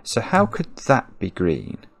 So how could that be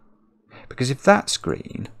green? Because if that's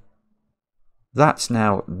green,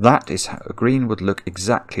 that is how green would look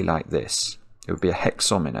exactly like this. It would be a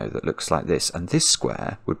hexomino that looks like this, and this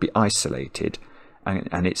square would be isolated,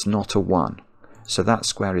 and it's not a 1. So that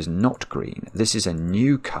square is not green. This is a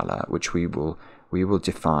new colour which we will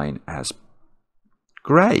define as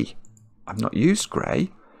grey. I've not used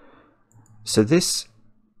grey. So this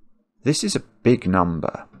is a big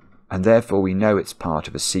number, and therefore we know it's part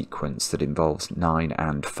of a sequence that involves 9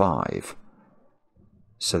 and 5.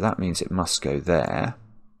 So that means it must go there.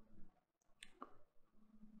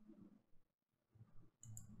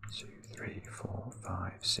 2, 3, 4,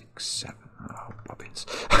 5, 6, 7. Oh, bobbins.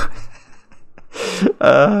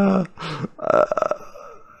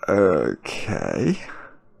 Okay.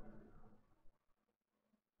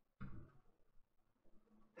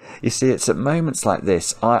 You see, it's at moments like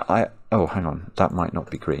this. Oh, hang on. That might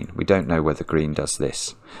not be green. We don't know whether green does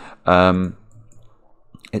this.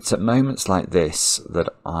 It's at moments like this that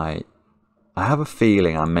I have a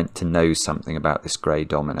feeling I'm meant to know something about this grey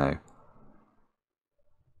domino.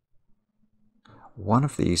 One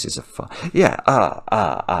of these is a 5. Yeah,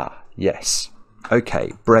 yes.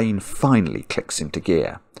 Okay, brain finally clicks into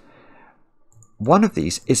gear. One of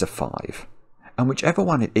these is a 5, and whichever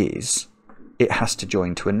one it is, it has to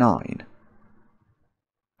join to a 9.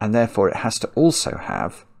 And therefore it has to also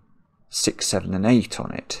have 6, 7 and 8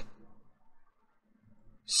 on it.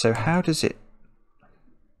 So how does it...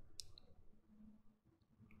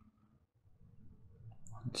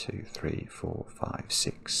 1, 2, 3, 4, 5,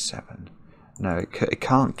 6, 7. No, it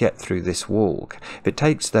can't get through this wall. If it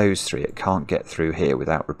takes those 3, it can't get through here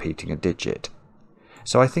without repeating a digit.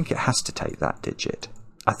 So I think it has to take that digit.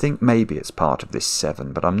 I think maybe it's part of this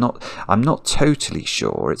 7, but I'm not totally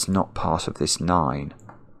sure it's not part of this 9.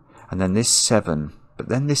 And then this 7, but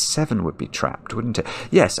then this 7 would be trapped, wouldn't it?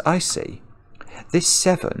 Yes, I see. This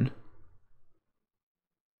 7...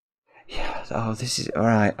 Yeah, oh, this is...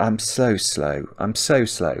 Alright, I'm so slow. I'm so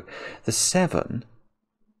slow. The 7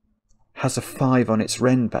 has a 5 on its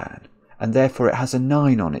Renban, and therefore it has a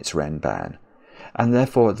 9 on its Renban. And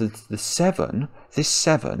therefore the 7, this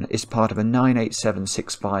 7 is part of a 9, 8, 7,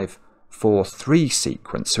 6, 5, 4, 3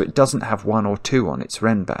 sequence, so it doesn't have 1 or 2 on its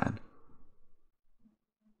Renban.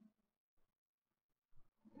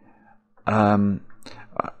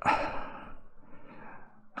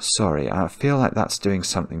 Sorry, I feel like that's doing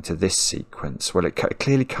something to this sequence. Well, it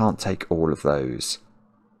clearly can't take all of those.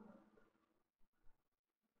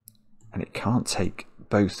 And it can't take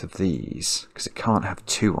both of these, because it can't have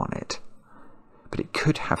 2 on it. But it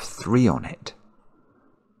could have 3 on it.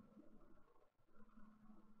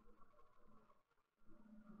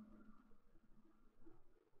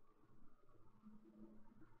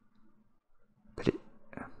 But it...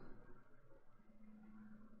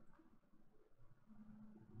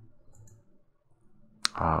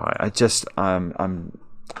 I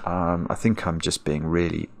think I'm just being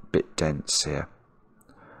really a bit dense here.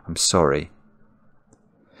 I'm sorry.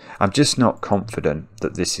 I'm just not confident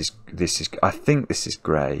that this is. I think this is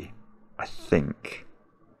grey. I think.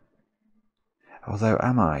 Although,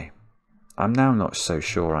 am I? I'm now not so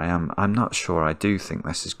sure I am. I'm not sure I do think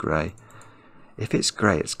this is grey. If it's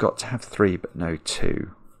grey, it's got to have 3 but no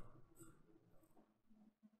 2.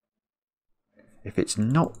 If it's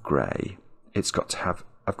not grey, it's got to have...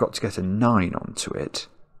 I've got to get a 9 onto it.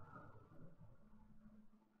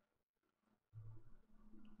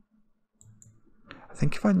 I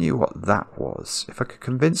think if I knew what that was, if I could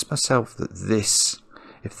convince myself that this...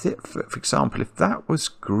 for example, if that was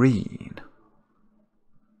green...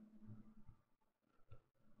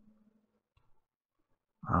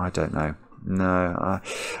 I don't know. No,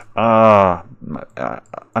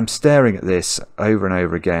 I'm staring at this over and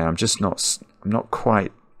over again. I'm not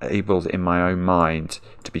quite able in my own mind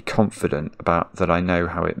to be confident about that I know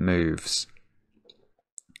how it moves.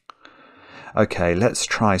 Okay, let's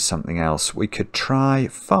try something else. We could try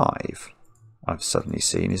 5. I've suddenly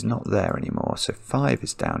seen is not there anymore. So 5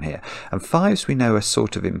 is down here. And 5s we know are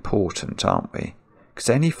sort of important, aren't we? Because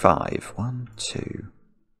any 5, 1, 2.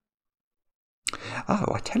 Oh,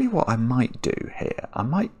 I tell you what I might do here. I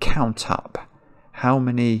might count up how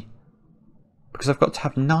many, because I've got to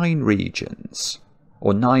have 9 regions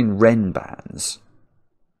or 9 Renbans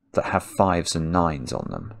that have 5s and 9s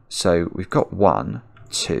on them. So we've got 1,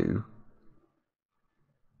 2.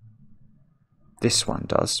 This one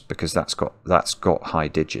does, because that's got high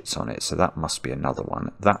digits on it, so that must be another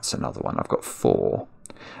one. That's another one. I've got 4,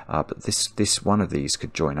 but this one of these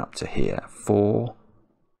could join up to here. 4,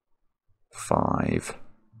 5,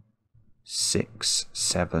 6,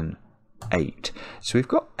 7, 8. So we've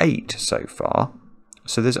got 8 so far.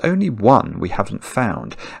 So there's only 1 we haven't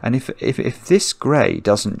found. And if this grey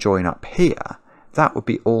doesn't join up here, that would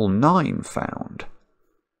be all 9 found.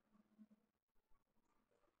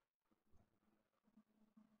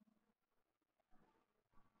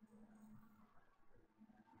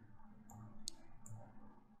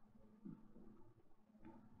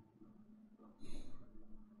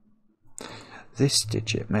 This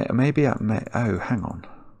digit, maybe I may, oh, hang on.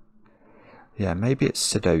 Yeah, maybe it's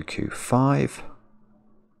Sudoku. 5,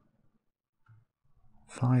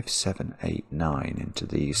 7, 8, 9 into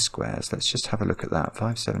these squares. Let's just have a look at that.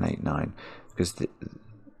 5, 7, 8, 9. Because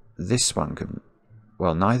this one can,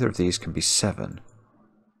 well, neither of these can be 7.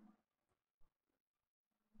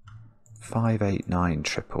 5, 8, 9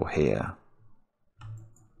 triple here.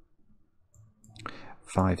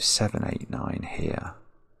 5, 7, 8, 9 here.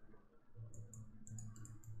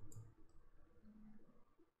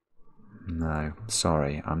 No,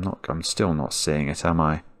 sorry, I'm still not seeing it, am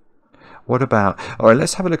I? What about, alright,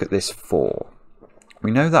 let's have a look at this 4.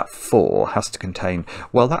 We know that 4 has to contain,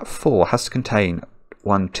 well, that 4 has to contain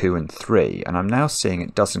 1, 2 and 3, and I'm now seeing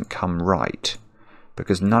it doesn't come right,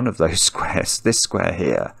 because none of those squares, this square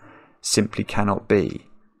here, simply cannot be.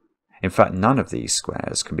 In fact, none of these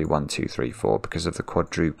squares can be 1, 2, 3, 4 because of the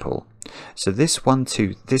quadruple. So this 1,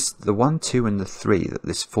 2, the 1, 2 and the 3 that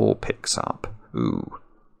this 4 picks up, ooh.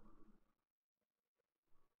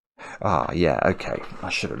 Ah, yeah, okay.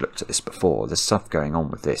 I should have looked at this before. There's stuff going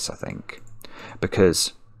on with this, I think.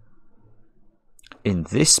 Because in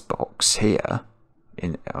this box here,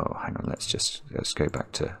 oh, hang on, let's go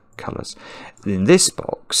back to colours. In this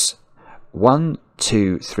box, 1,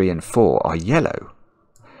 2, 3 and 4 are yellow.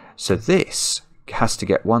 So this has to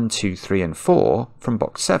get 1, 2, 3 and 4 from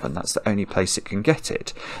box 7. That's the only place it can get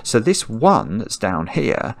it. So this 1 that's down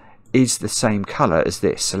here is the same colour as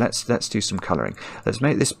this. So let's do some colouring. Let's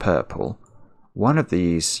make this purple. One of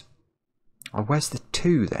these, oh, where's the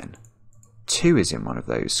 2 then? 2 is in one of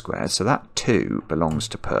those squares, so that 2 belongs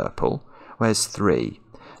to purple. Where's 3?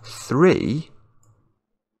 3,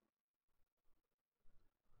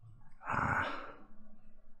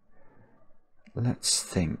 let's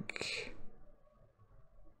think.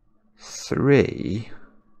 3,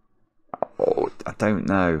 oh, I don't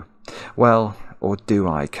know. Well, or do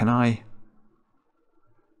I? Can I?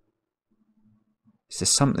 Is there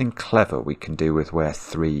something clever we can do with where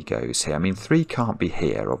 3 goes here? I mean, 3 can't be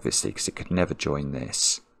here, obviously, because it could never join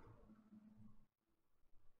this.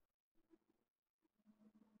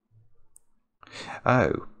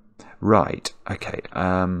 Oh, right. Okay.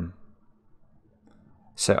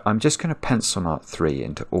 So I'm just going to pencil mark 3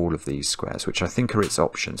 into all of these squares, which I think are its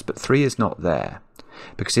options, but 3 is not there.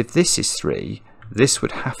 Because if this is 3, this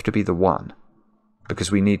would have to be the 1.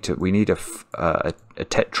 Because we need a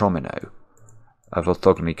tetromino of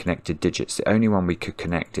orthogonally connected digits. The only one we could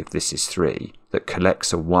connect if this is 3 that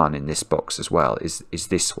collects a 1 in this box as well is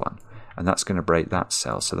this one, and that's going to break that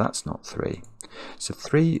cell, so that's not 3. So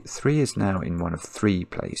 3 is now in one of 3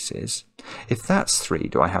 places. If that's 3,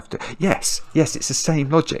 do I have to? Yes, it's the same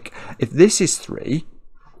logic. If this is 3,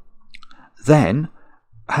 then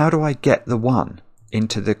how do I get the 1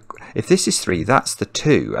 into the? If this is 3, that's the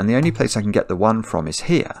 2, and the only place I can get the 1 from is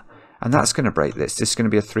here, and that's going to break this. This is going to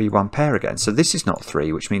be a 3-1 pair again. So this is not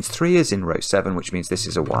 3, which means 3 is in row 7, which means this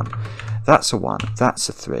is a 1. That's a 1. That's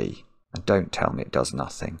a 3. And don't tell me it does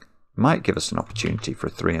nothing. Might give us an opportunity for a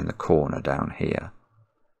 3 in the corner down here.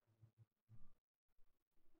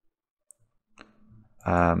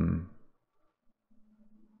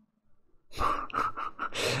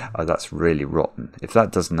 Oh, that's really rotten. If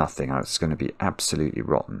that does nothing, it's going to be absolutely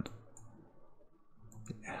rotten.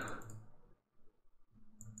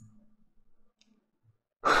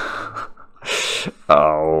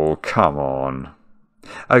 come on.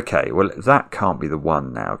 Okay, well, that can't be the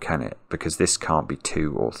 1 now, can it? Because this can't be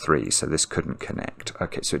 2 or 3, so this couldn't connect.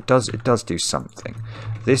 Okay, so it does do something.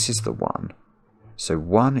 This is the 1. So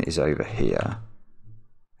 1 is over here.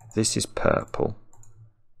 This is purple.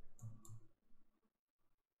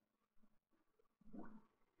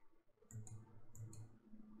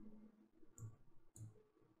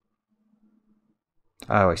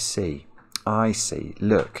 Oh, I see. I see.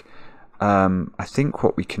 Look, I think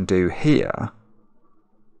what we can do here,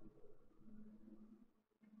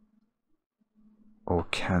 or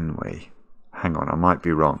can we? Hang on, I might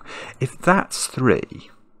be wrong. If that's 3,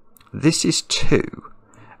 this is 2,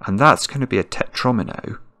 and that's going to be a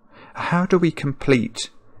tetromino. How do we complete...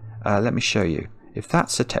 let me show you. If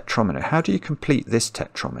that's a tetromino, how do you complete this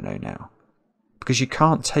tetromino now? Because you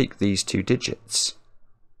can't take these 2 digits.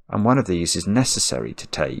 And one of these is necessary to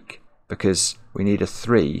take because we need a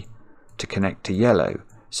 3 to connect to yellow.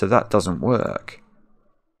 So that doesn't work.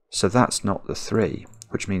 So that's not the 3,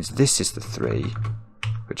 which means this is the 3,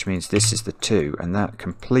 which means this is the 2, and that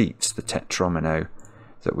completes the tetromino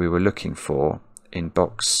that we were looking for in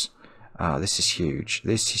box. This is huge.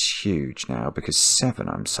 This is huge now because 7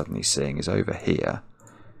 I'm suddenly seeing is over here.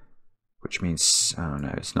 Which means, oh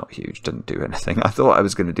no, it's not huge, doesn't do anything. I thought I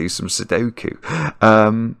was going to do some Sudoku.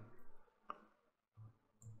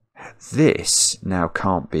 This now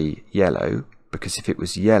can't be yellow, because if it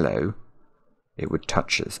was yellow, it would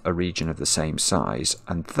touch a region of the same size,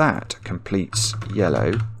 and that completes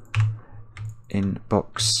yellow in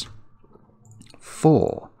box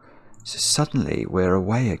 4. So suddenly we're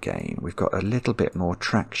away again. We've got a little bit more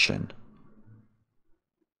traction.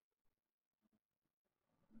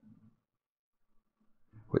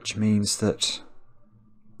 Which means that,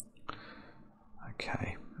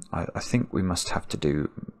 okay, I think we must have to do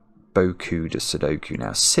Boku to Sudoku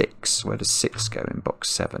now. 6, where does 6 go in box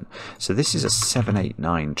 7? So this is a 7, 8,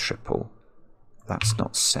 9 triple. That's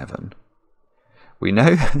not 7. We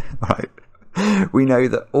know, right, we know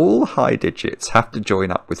that all high digits have to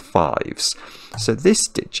join up with 5s. So this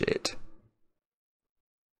digit,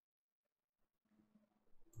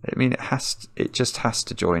 I mean, it just has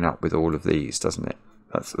to join up with all of these, doesn't it?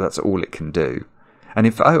 That's all it can do. And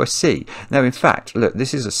if, oh, I see. Now, in fact, look,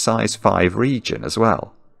 this is a size 5 region as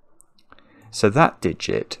well. So that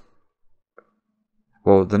digit,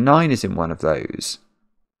 well, the 9 is in one of those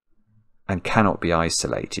and cannot be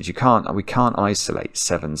isolated. We can't isolate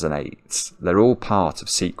 7s and 8s. They're all part of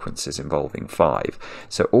sequences involving 5.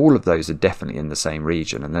 So all of those are definitely in the same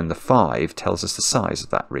region. And then the 5 tells us the size of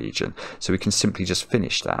that region. So we can simply just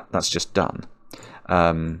finish that. That's just done.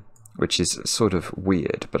 Which is sort of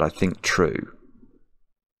weird, but I think true.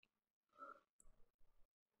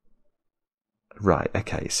 Right,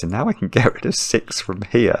 okay, so now I can get rid of 6 from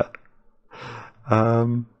here.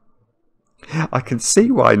 I can see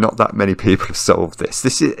why not that many people have solved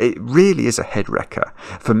this. It really is a head wrecker,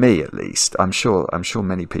 for me at least. I'm sure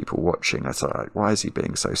many people watching are like, why is he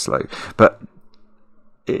being so slow? But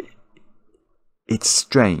it's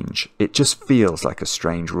strange. It just feels like a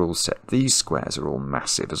strange rule set. These squares are all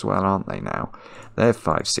massive as well, aren't they now? They're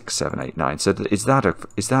 5, 6, 7, 8, 9. So does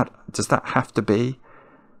that have to be?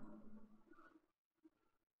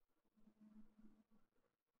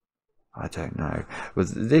 I don't know. Well,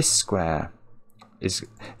 this square is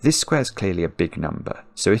clearly a big number.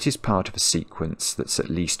 So it is part of a sequence that's at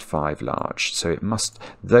least 5 large. So it must,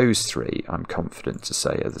 those 3 I'm confident to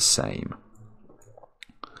say are the same.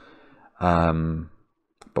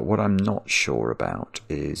 But what I'm not sure about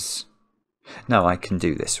is... No, I can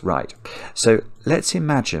do this. Right. So let's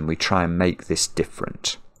imagine we try and make this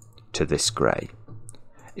different to this grey.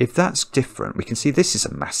 If that's different, we can see this is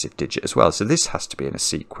a massive digit as well. So this has to be in a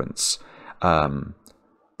sequence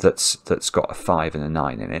that's got a 5 and a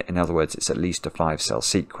 9 in it. In other words, it's at least a 5-cell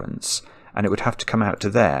sequence. And it would have to come out to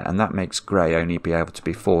there. And that makes grey only be able to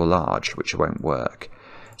be 4 large, which won't work.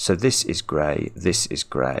 So this is grey, this is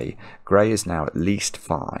grey. Grey is now at least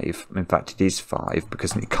 5. In fact, it is 5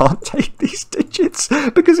 because it can't take these digits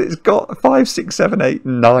because it's got 5, 6, 7, 8,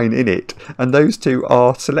 and 9 in it. And those 2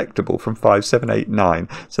 are selectable from 5, 7, 8, 9.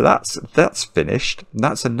 So that's finished.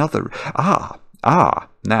 That's another...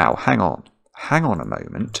 Now, hang on. Hang on a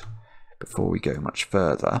moment before we go much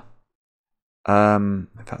further. In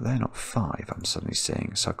fact, they're not 5, I'm suddenly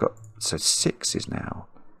seeing. So 6 is now...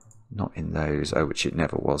 not in those, which it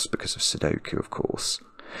never was because of Sudoku, of course.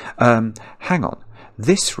 Hang on.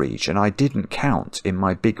 This region I didn't count in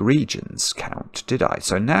my big regions count, did I?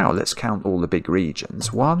 So now let's count all the big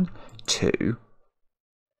regions. 1, 2,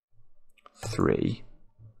 3,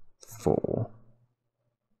 4,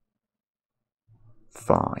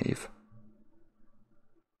 5,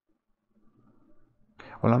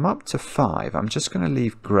 Well, I'm up to 5. I'm just going to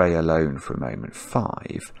leave grey alone for a moment.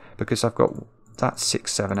 5, because I've got, that's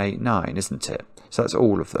 6, 7, 8, 9, isn't it? So that's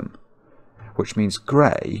all of them. Which means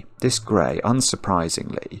grey, this grey,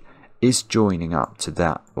 unsurprisingly, is joining up to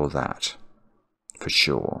that or that, for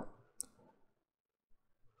sure.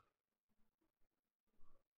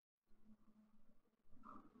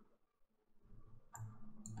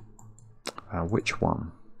 Which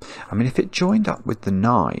one? I mean, if it joined up with the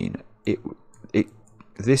 9,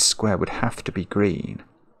 this square would have to be green.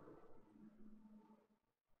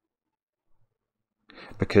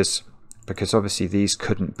 Because obviously these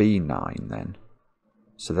couldn't be 9 then.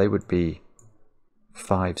 So they would be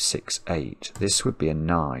 5, 6, 8. This would be a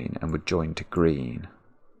 9 and would join to green.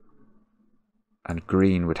 And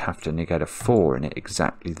green would have to negate a 4 in it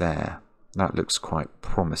exactly there. That looks quite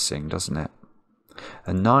promising, doesn't it?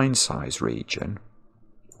 A 9 size region,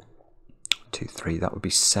 2, 3, that would be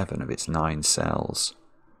 7 of its 9 cells.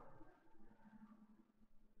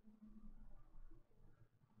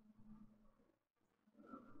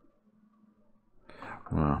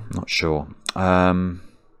 Well, not sure.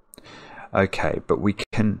 Okay, but we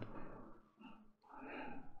can...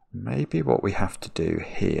 Maybe what we have to do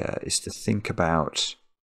here is to think about...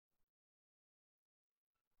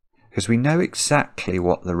 Because we know exactly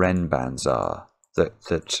what the Renbans are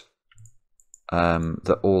that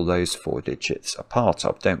all those 4 digits are part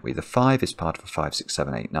of, don't we? The 5 is part of a 5, 6,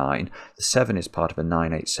 7, 8, 9. The 7 is part of a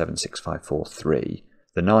 9, 8, 7, 6, 5, 4, 3.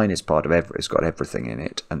 The 9 is part of it's got everything in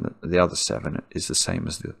it, and the other 7 is the same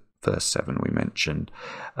as the first 7 we mentioned.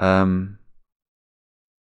 Oh,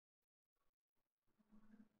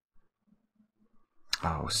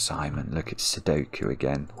 Simon, look, it's Sudoku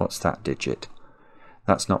again. What's that digit?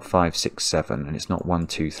 That's not 5, 6, 7, and it's not 1,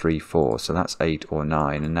 2, 3, 4, so that's 8 or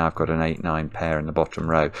 9, and now I've got an 8, 9 pair in the bottom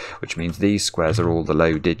row, which means these squares are all the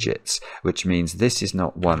low digits, which means this is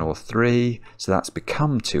not 1 or 3, so that's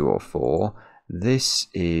become 2 or 4. This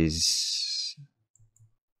is...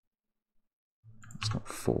 It's not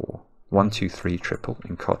 4. 1, 2, 3 triple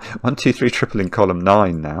in column 1, 2, 3 triple in column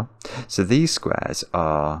 9 now. So these squares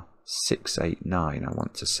are 6, 8, 9, I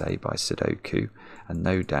want to say, by Sudoku, and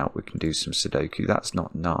no doubt we can do some Sudoku. That's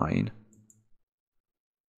not 9.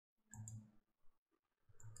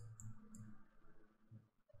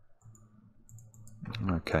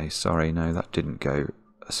 Okay, sorry, no, that didn't go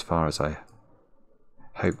as far as I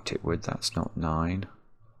hoped it would. That's not 9.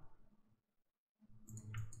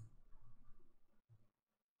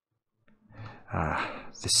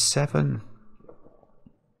 The 7.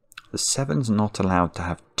 The 7's not allowed to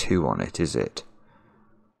have 2 on it, is it?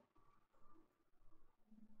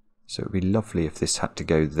 So it would be lovely if this had to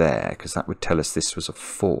go there, because that would tell us this was a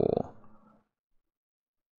 4.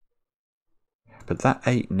 But that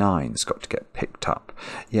 8, 9's got to get picked up.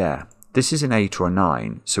 Yeah, this is an 8 or a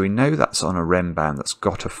 9, so we know that's on a Renban that's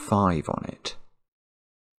got a 5 on it.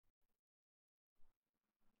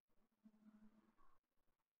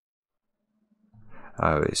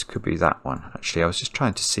 Oh, this could be that one. Actually, I was just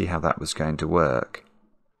trying to see how that was going to work.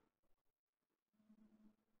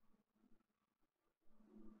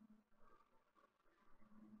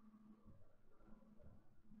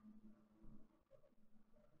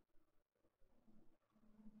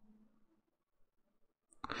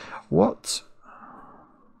 What?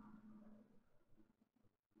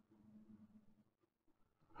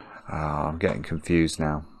 Oh, I'm getting confused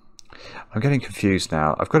now. I've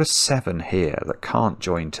got a 7 here that can't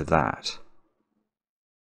join to that.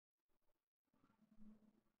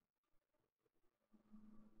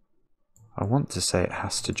 I want to say it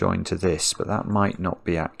has to join to this, but that might not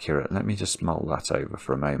be accurate. Let me just mull that over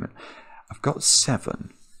for a moment. I've got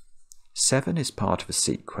 7. 7 is part of a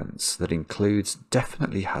sequence that includes,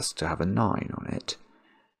 definitely has to have a 9 on it.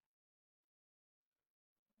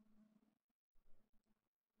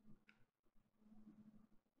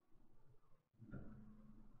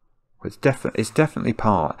 It's definitely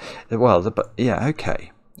part. Well, but yeah,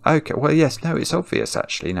 okay. Okay. Well, yes. No, it's obvious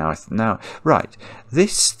actually. Now, right.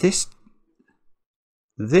 This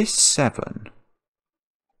 7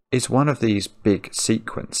 is one of these big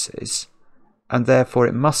sequences, and therefore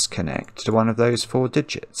it must connect to one of those 4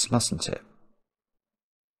 digits, mustn't it?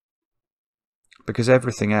 Because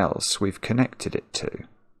everything else we've connected it to,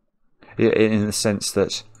 in the sense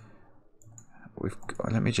that.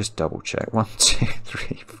 Let me just double check. 1, 2,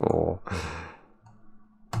 3, 4.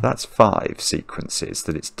 That's 5 sequences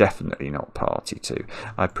that it's definitely not party to.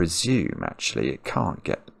 I presume actually it can't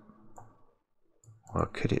get. Well,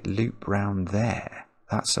 could it loop round there?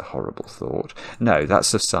 That's a horrible thought. No,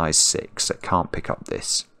 that's a size 6. It can't pick up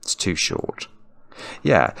this. It's too short.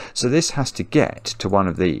 Yeah, so this has to get to one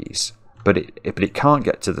of these. but it can't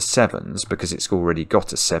get to the 7s because it's already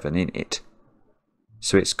got a 7 in it.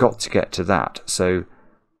 So it's got to get to that. So,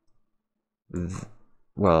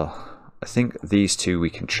 well, I think these two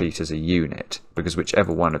we can treat as a unit, because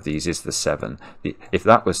whichever one of these is the 7, if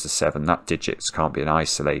that was the 7, that digit can't be an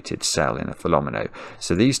isolated cell in a Fillomino.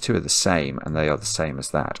 So these two are the same, and they are the same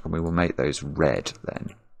as that, and we will make those red then.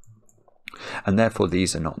 And therefore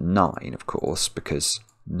these are not 9, of course, because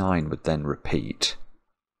 9 would then repeat.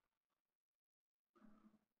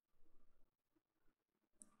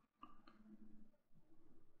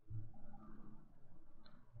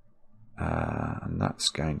 And that's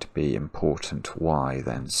going to be important y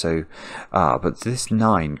then. So, but this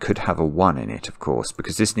 9 could have a 1 in it, of course,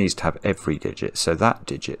 because this needs to have every digit. So that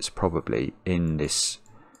digit's probably in this,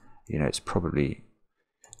 you know, it's probably,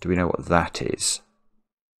 do we know what that is?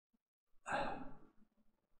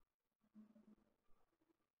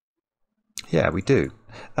 Yeah, we do.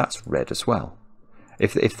 That's red as well.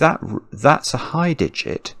 If that's a high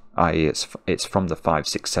digit, i.e. it's from the 5,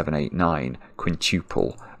 6, 7, 8, 9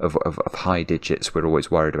 quintuple of high digits we're always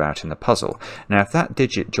worried about in the puzzle. Now if that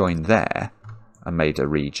digit joined there and made a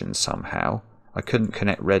region somehow, I couldn't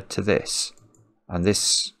connect red to this. And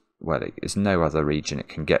this, well, there's no other region it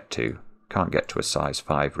can get to. Can't get to a size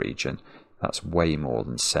 5 region. That's way more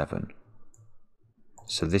than 7.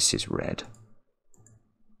 So this is red.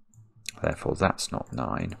 Therefore that's not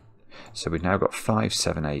 9. So we've now got 5,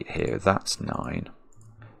 7, 8 here. That's 9.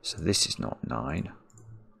 So this is not 9.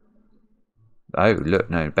 Oh, look,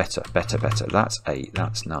 no, better. That's 8,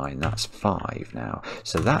 that's 9, that's 5 now.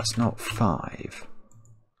 So that's not 5.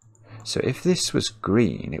 So if this was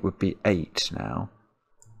green, it would be 8 now.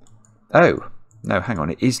 Oh, no, hang on,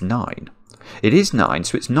 it is 9. It is 9,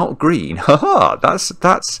 so it's not green. Haha,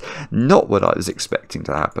 that's not what I was expecting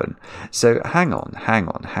to happen. So hang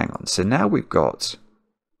on. So now we've got...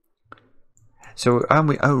 So,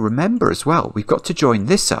 remember as well, we've got to join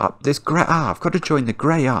this up. This grey, I've got to join the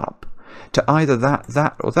grey up to either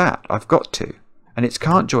that, or that. I've got to. And it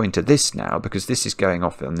can't join to this now, because this is going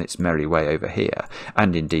off on its merry way over here.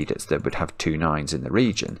 And indeed, there would have 2 9s in the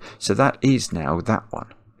region. So that is now that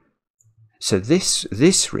one. So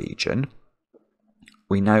this region,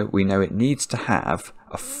 we know it needs to have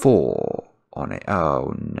a 4 on it.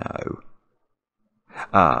 Oh, no.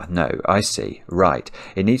 Ah, no, I see. Right.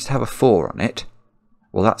 It needs to have a 4 on it.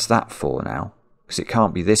 Well, that's that 4 now. Because it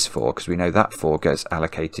can't be this 4, because we know that 4 gets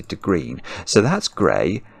allocated to green. So that's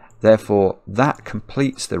grey. Therefore, that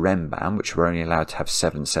completes the Renban, which we're only allowed to have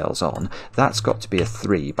 7 cells on. That's got to be a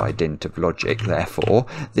 3 by dint of logic. Therefore,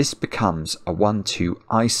 this becomes a 1-2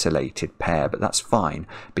 isolated pair. But that's fine,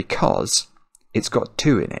 because it's got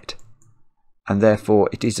 2 in it. And therefore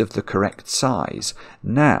it is of the correct size.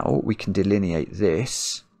 Now we can delineate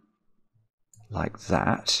this like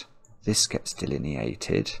that. This gets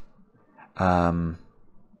delineated. But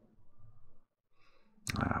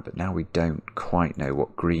now we don't quite know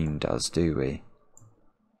what green does, do we?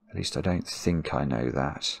 At least I don't think I know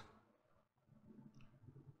that.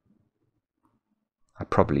 I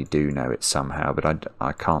probably do know it somehow, but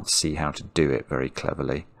I can't see how to do it very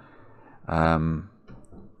cleverly. Come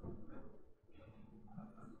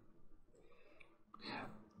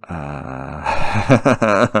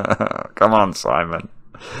on, Simon.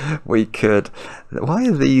 We could... Why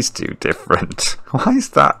are these two different? Why is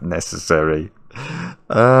that necessary?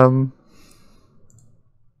 I've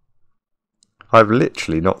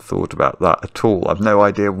literally not thought about that at all. I've no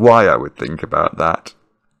idea why I would think about that.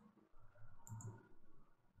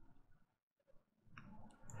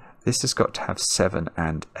 This has got to have 7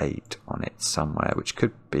 and 8 on it somewhere, which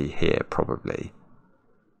could be here probably.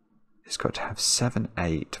 It's got to have 7,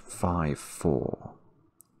 8, 5, 4.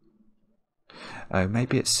 Oh,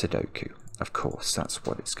 maybe it's Sudoku. Of course, that's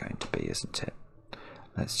what it's going to be, isn't it?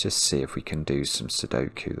 Let's just see if we can do some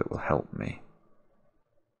Sudoku that will help me.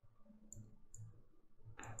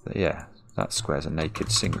 But yeah, that square's a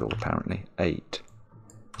naked single, apparently. 8.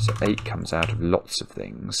 So 8 comes out of lots of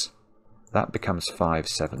things. That becomes 5,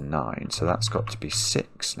 7, 9. So that's got to be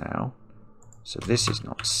 6 now. So this is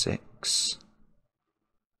not 6.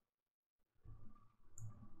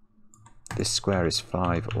 This square is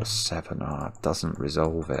 5 or 7. Ah, it doesn't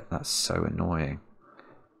resolve it. That's so annoying.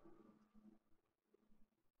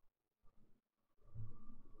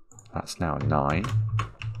 That's now a 9.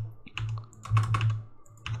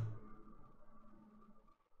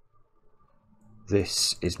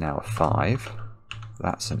 This is now a 5.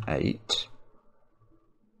 That's an 8.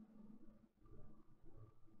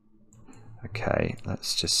 Okay,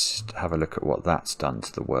 let's just have a look at what that's done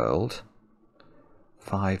to the world.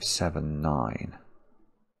 5, 7, 9.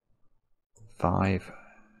 5.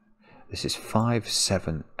 This is 5,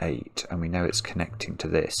 7, 8, and we know it's connecting to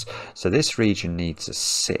this. So this region needs a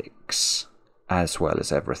 6 as well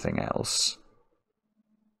as everything else.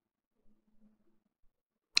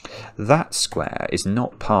 That square is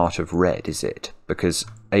not part of red, is it? Because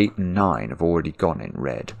 8 and 9 have already gone in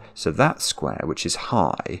red. So that square, which is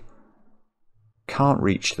high, can't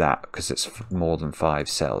reach that because it's more than 5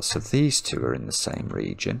 cells. So these two are in the same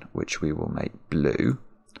region, which we will make blue.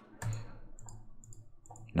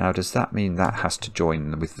 Now, does that mean that has to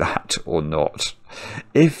join with that or not?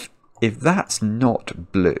 If that's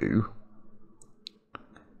not blue,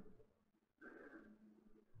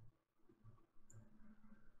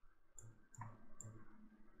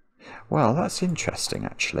 well, that's interesting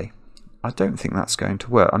actually. I don't think that's going to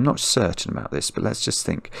work. I'm not certain about this, but let's just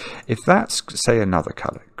think. If that's, say, another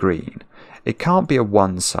colour, green, it can't be a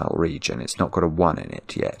 1-cell region. It's not got a 1 in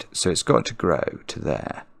it yet. So it's got to grow to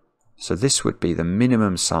there. So this would be the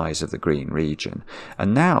minimum size of the green region.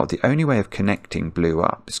 And now the only way of connecting blue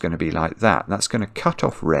up is going to be like that. That's going to cut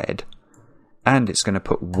off red, and it's going to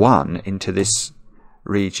put 1 into this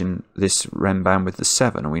region, this Renban with the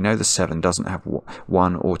 7, and we know the 7 doesn't have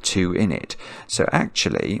 1 or 2 in it. So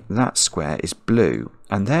actually that square is blue,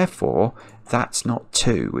 and therefore that's not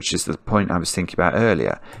 2, which is the point I was thinking about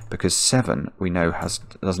earlier, because 7 we know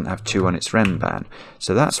doesn't have 2 on its Renban.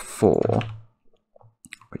 So that's 4,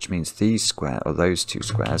 which means these square, or those 2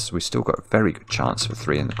 squares, we've still got a very good chance for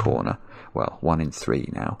 3 in the corner. Well, 1 in 3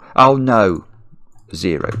 now. Oh no!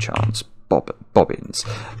 0 chance. Bobbins.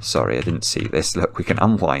 Sorry, I didn't see this. Look, we can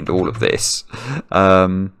unwind all of this.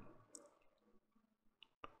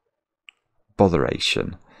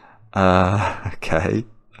 Botheration. Okay.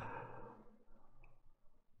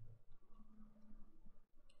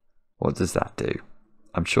 What does that do?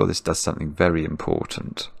 I'm sure this does something very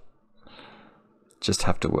important. Just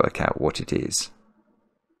have to work out what it is.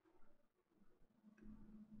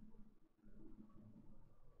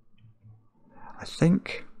 I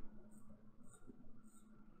think...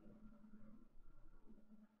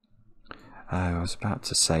 Oh, I was about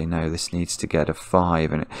to say, no, this needs to get a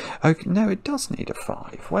 5. And no, it does need a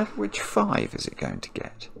 5. Which 5 is it going to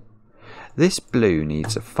get? This blue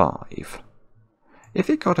needs a 5. If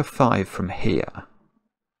it got a 5 from here,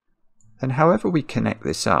 then however we connect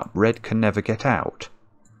this up, red can never get out.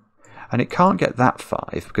 And it can't get that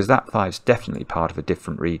 5, because that 5 is definitely part of a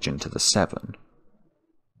different region to the 7.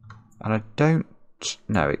 And I don't...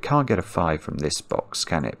 No, it can't get a 5 from this box,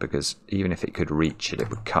 can it? Because even if it could reach it,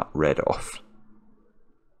 it would cut red off.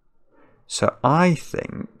 So I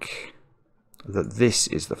think that this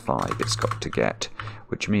is the 5 it's got to get,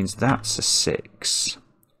 which means that's a 6,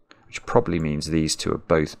 which probably means these two are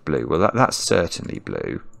both blue. Well, that's certainly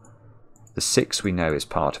blue. The 6 we know is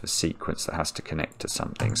part of a sequence that has to connect to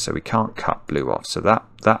something, so we can't cut blue off. So that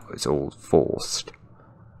is all forced.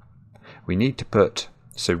 We need to put...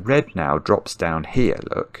 So red now drops down here,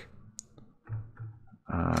 look.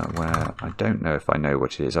 Where I don't know if I know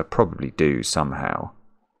what it is. I probably do somehow.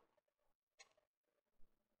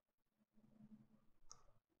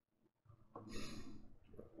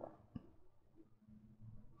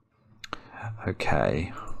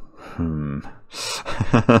 Okay. Maybe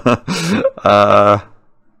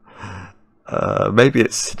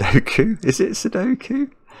it's Sudoku. Is it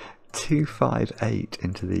Sudoku? 2, 5, 8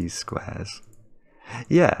 into these squares.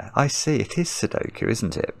 Yeah, I see. It is Sudoku,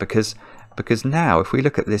 isn't it? Because now, if we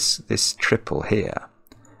look at this triple here,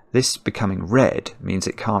 this becoming red means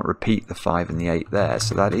it can't repeat the 5 and the 8 there.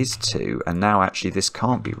 So that is 2. And now actually this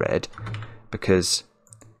can't be red because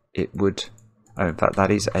it would... Oh, in fact, that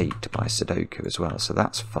is 8 by Sudoku as well. So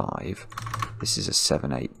that's 5. This is a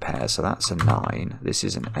 7, 8 pair. So that's a 9. This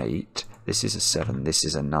is an 8. This is a 7. This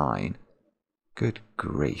is a 9. Good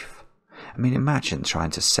grief. I mean, imagine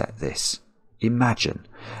trying to set this. Imagine.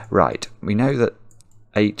 Right, we know that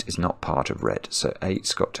 8 is not part of red, so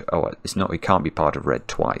 8's got to... Oh, it's not. It can't be part of red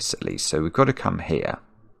twice, at least. So we've got to come here.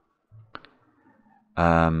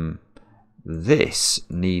 This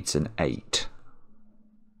needs an 8.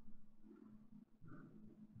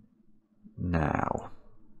 Now.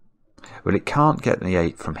 Well, it can't get the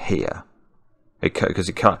 8 from here. Because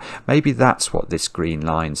it can't... Maybe that's what this green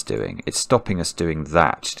line's doing. It's stopping us doing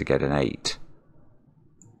that to get an 8.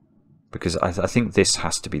 Because I think this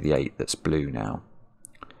has to be the 8 that's blue now.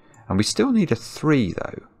 And we still need a 3,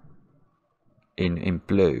 though, in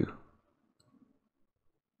blue.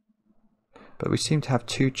 But we seem to have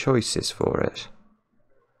 2 choices for it,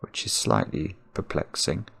 which is slightly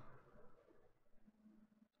perplexing.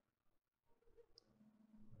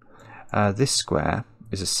 This square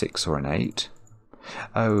is a 6 or an 8.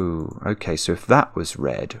 Oh, okay, so if that was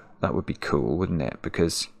red, that would be cool, wouldn't it?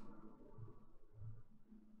 Because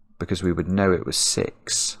because we would know it was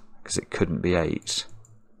 6, because it couldn't be 8.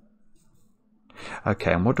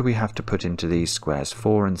 Okay, and what do we have to put into these squares?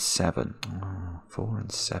 4 and 7. Oh, 4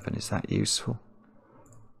 and 7, is that useful?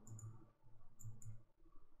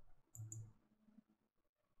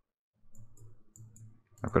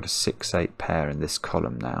 I've got a 6-8 pair in this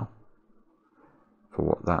column now, for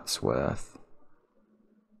what that's worth.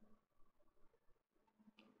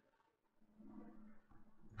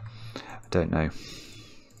 I don't know.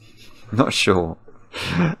 Not sure.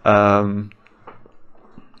 And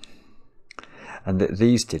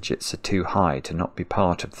these digits are too high to not be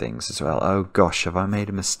part of things as well. Oh gosh, have I made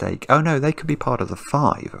a mistake? Oh no, they could be part of the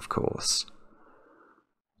 5, of course.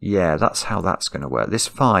 Yeah, that's how that's going to work. This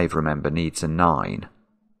 5, remember, needs a 9.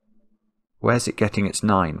 Where's it getting its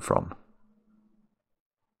 9 from?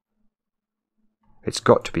 It's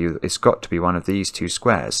got to be one of these two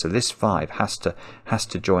squares. So this 5 has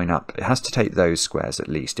to join up. It has to take those squares at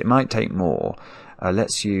least. It might take more.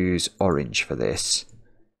 Let's use orange for this.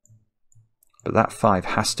 But that 5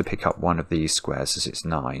 has to pick up one of these squares as its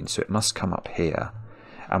 9, so it must come up here.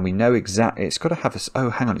 And we know exactly, it's got to have a,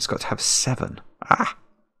 oh hang on, it's got to have 7. Ah!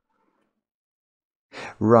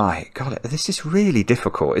 Right, got it. This is really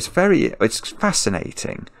difficult. It's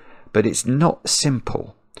fascinating, but it's not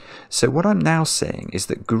simple. So what I'm now saying is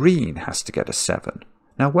that green has to get a 7.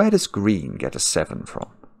 Now where does green get a 7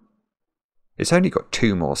 from? It's only got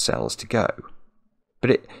 2 more cells to go.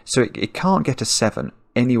 But it can't get a 7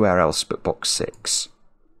 anywhere else but box 6.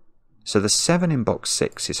 So the 7 in box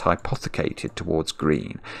 6 is hypothecated towards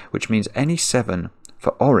green, which means any 7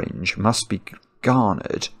 for orange must be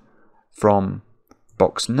garnered from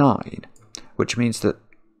box 9, which means that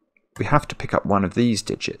we have to pick up one of these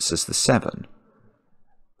digits as the 7.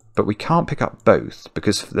 But we can't pick up both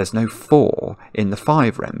because there's no 4 in the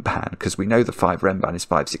 5-Renban, because we know the 5-Renban is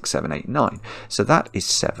 5, 6, 7, 8, 9. So that is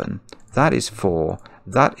 7, that is 4,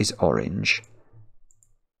 that is orange.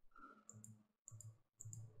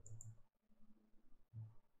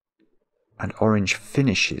 And orange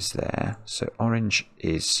finishes there, so orange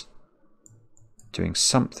is doing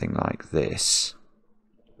something like this.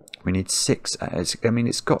 We need 6, I mean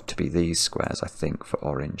it's got to be these squares I think for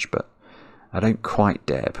orange, but I don't quite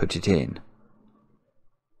dare put it in.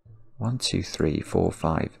 1, 2, 3, 4,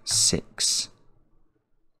 5, 6.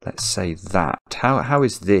 Let's say that. How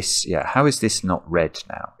is this, yeah, how is this not red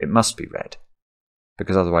now? It must be red,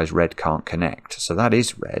 because otherwise red can't connect. So that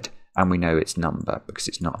is red. And we know its number because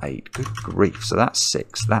it's not 8. Good grief. So that's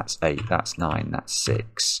 6, that's 8, that's 9, that's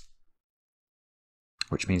 6.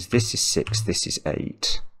 Which means this is 6, this is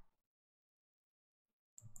 8.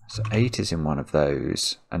 So 8 is in one of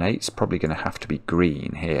those. And 8's probably going to have to be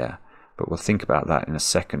green here. But we'll think about that in a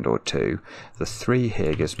second or two. The 3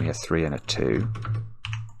 here gives me a 3 and a 2.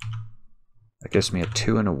 That gives me a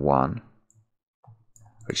 2 and a 1.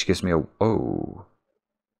 Which gives me a... oh...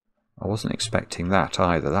 I wasn't expecting that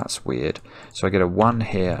either, that's weird. So I get a 1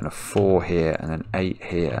 here and a 4 here and an 8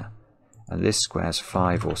 here. And this square's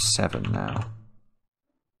 5 or 7 now.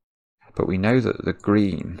 But we know that the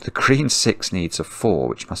green 6 needs a 4,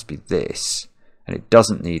 which must be this. And it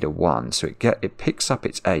doesn't need a 1, so it picks up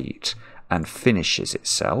its 8 and finishes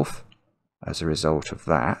itself as a result of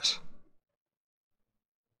that.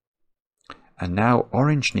 And now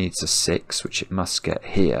orange needs a 6, which it must get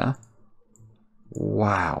here.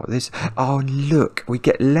 Wow, oh look, we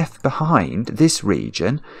get left behind this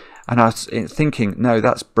region, and I was thinking, no,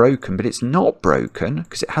 that's broken, but it's not broken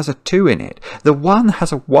because it has a 2 in it. The 1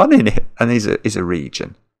 has a 1 in it and is a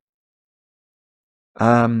region.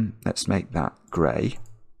 Let's make that grey,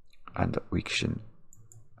 and we can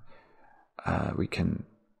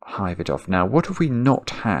hive it off. Now, what have we not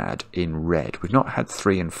had in red? We've not had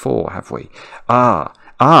 3 and 4, have we?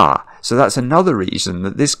 So that's another reason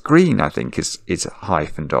that this green, I think, is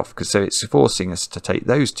hyphened off, because so it's forcing us to take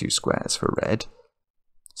those 2 squares for red.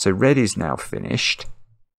 So red is now finished.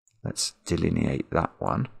 Let's delineate that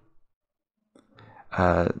one.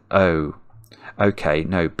 Oh, okay,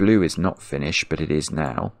 no, blue is not finished, but it is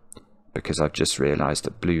now, because I've just realised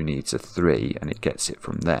that blue needs a 3, and it gets it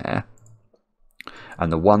from there.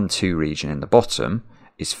 And the 1, 2 region in the bottom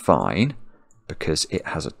is fine, because it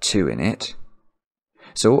has a 2 in it.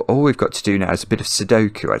 So all we've got to do now is a bit of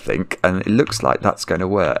Sudoku, I think, and it looks like that's going to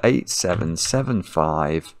work. 8, 7, 7,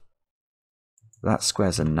 5. That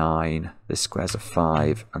square's a 9, this square's a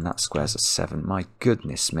 5, and that square's a 7. My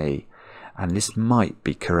goodness me. And this might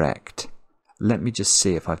be correct. Let me just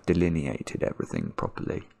see if I've delineated everything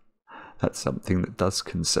properly. That's something that does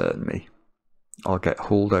concern me. I'll get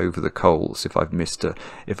hauled over the coals if I've missed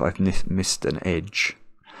an edge.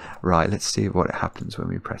 Right, let's see what happens when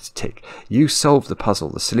we press tick. You solved the puzzle.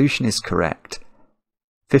 The solution is correct.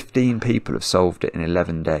 15 people have solved it in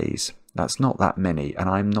 11 days. That's not that many, and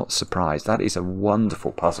I'm not surprised. That is a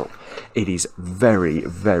wonderful puzzle. It is very,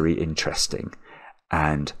 very interesting,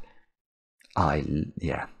 and I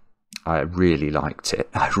really liked it.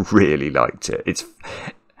 I really liked it.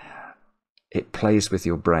 It plays with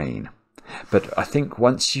your brain. But I think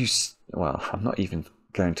once you... Well, I'm not even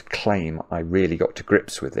going to claim I really got to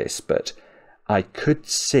grips with this, but I could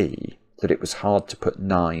see that it was hard to put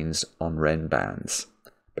 9s on Renbans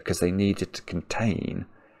because they needed to contain,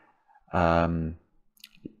 the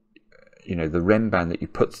Renban that you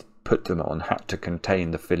put them on had to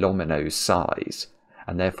contain the Fillomino's size,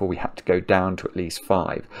 and therefore we had to go down to at least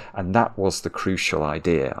 5, and that was the crucial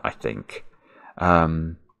idea, I think.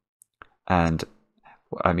 And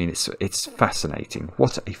I mean, it's fascinating.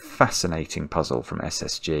 What a fascinating puzzle from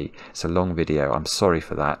SSG. It's a long video. I'm sorry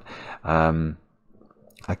for that.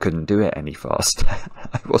 I couldn't do it any faster.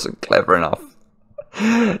 I wasn't clever enough.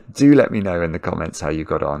 Do let me know in the comments how you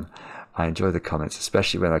got on. I enjoy the comments,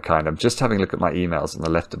 especially when I'm just having a look at my emails on the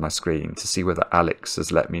left of my screen to see whether Alex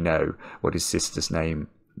has let me know what his sister's name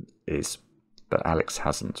is, but Alex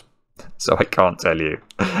hasn't. So I can't tell you.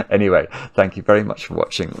 Anyway, thank you very much for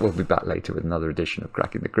watching. We'll be back later with another edition of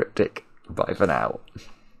Cracking the Cryptic. Bye for now.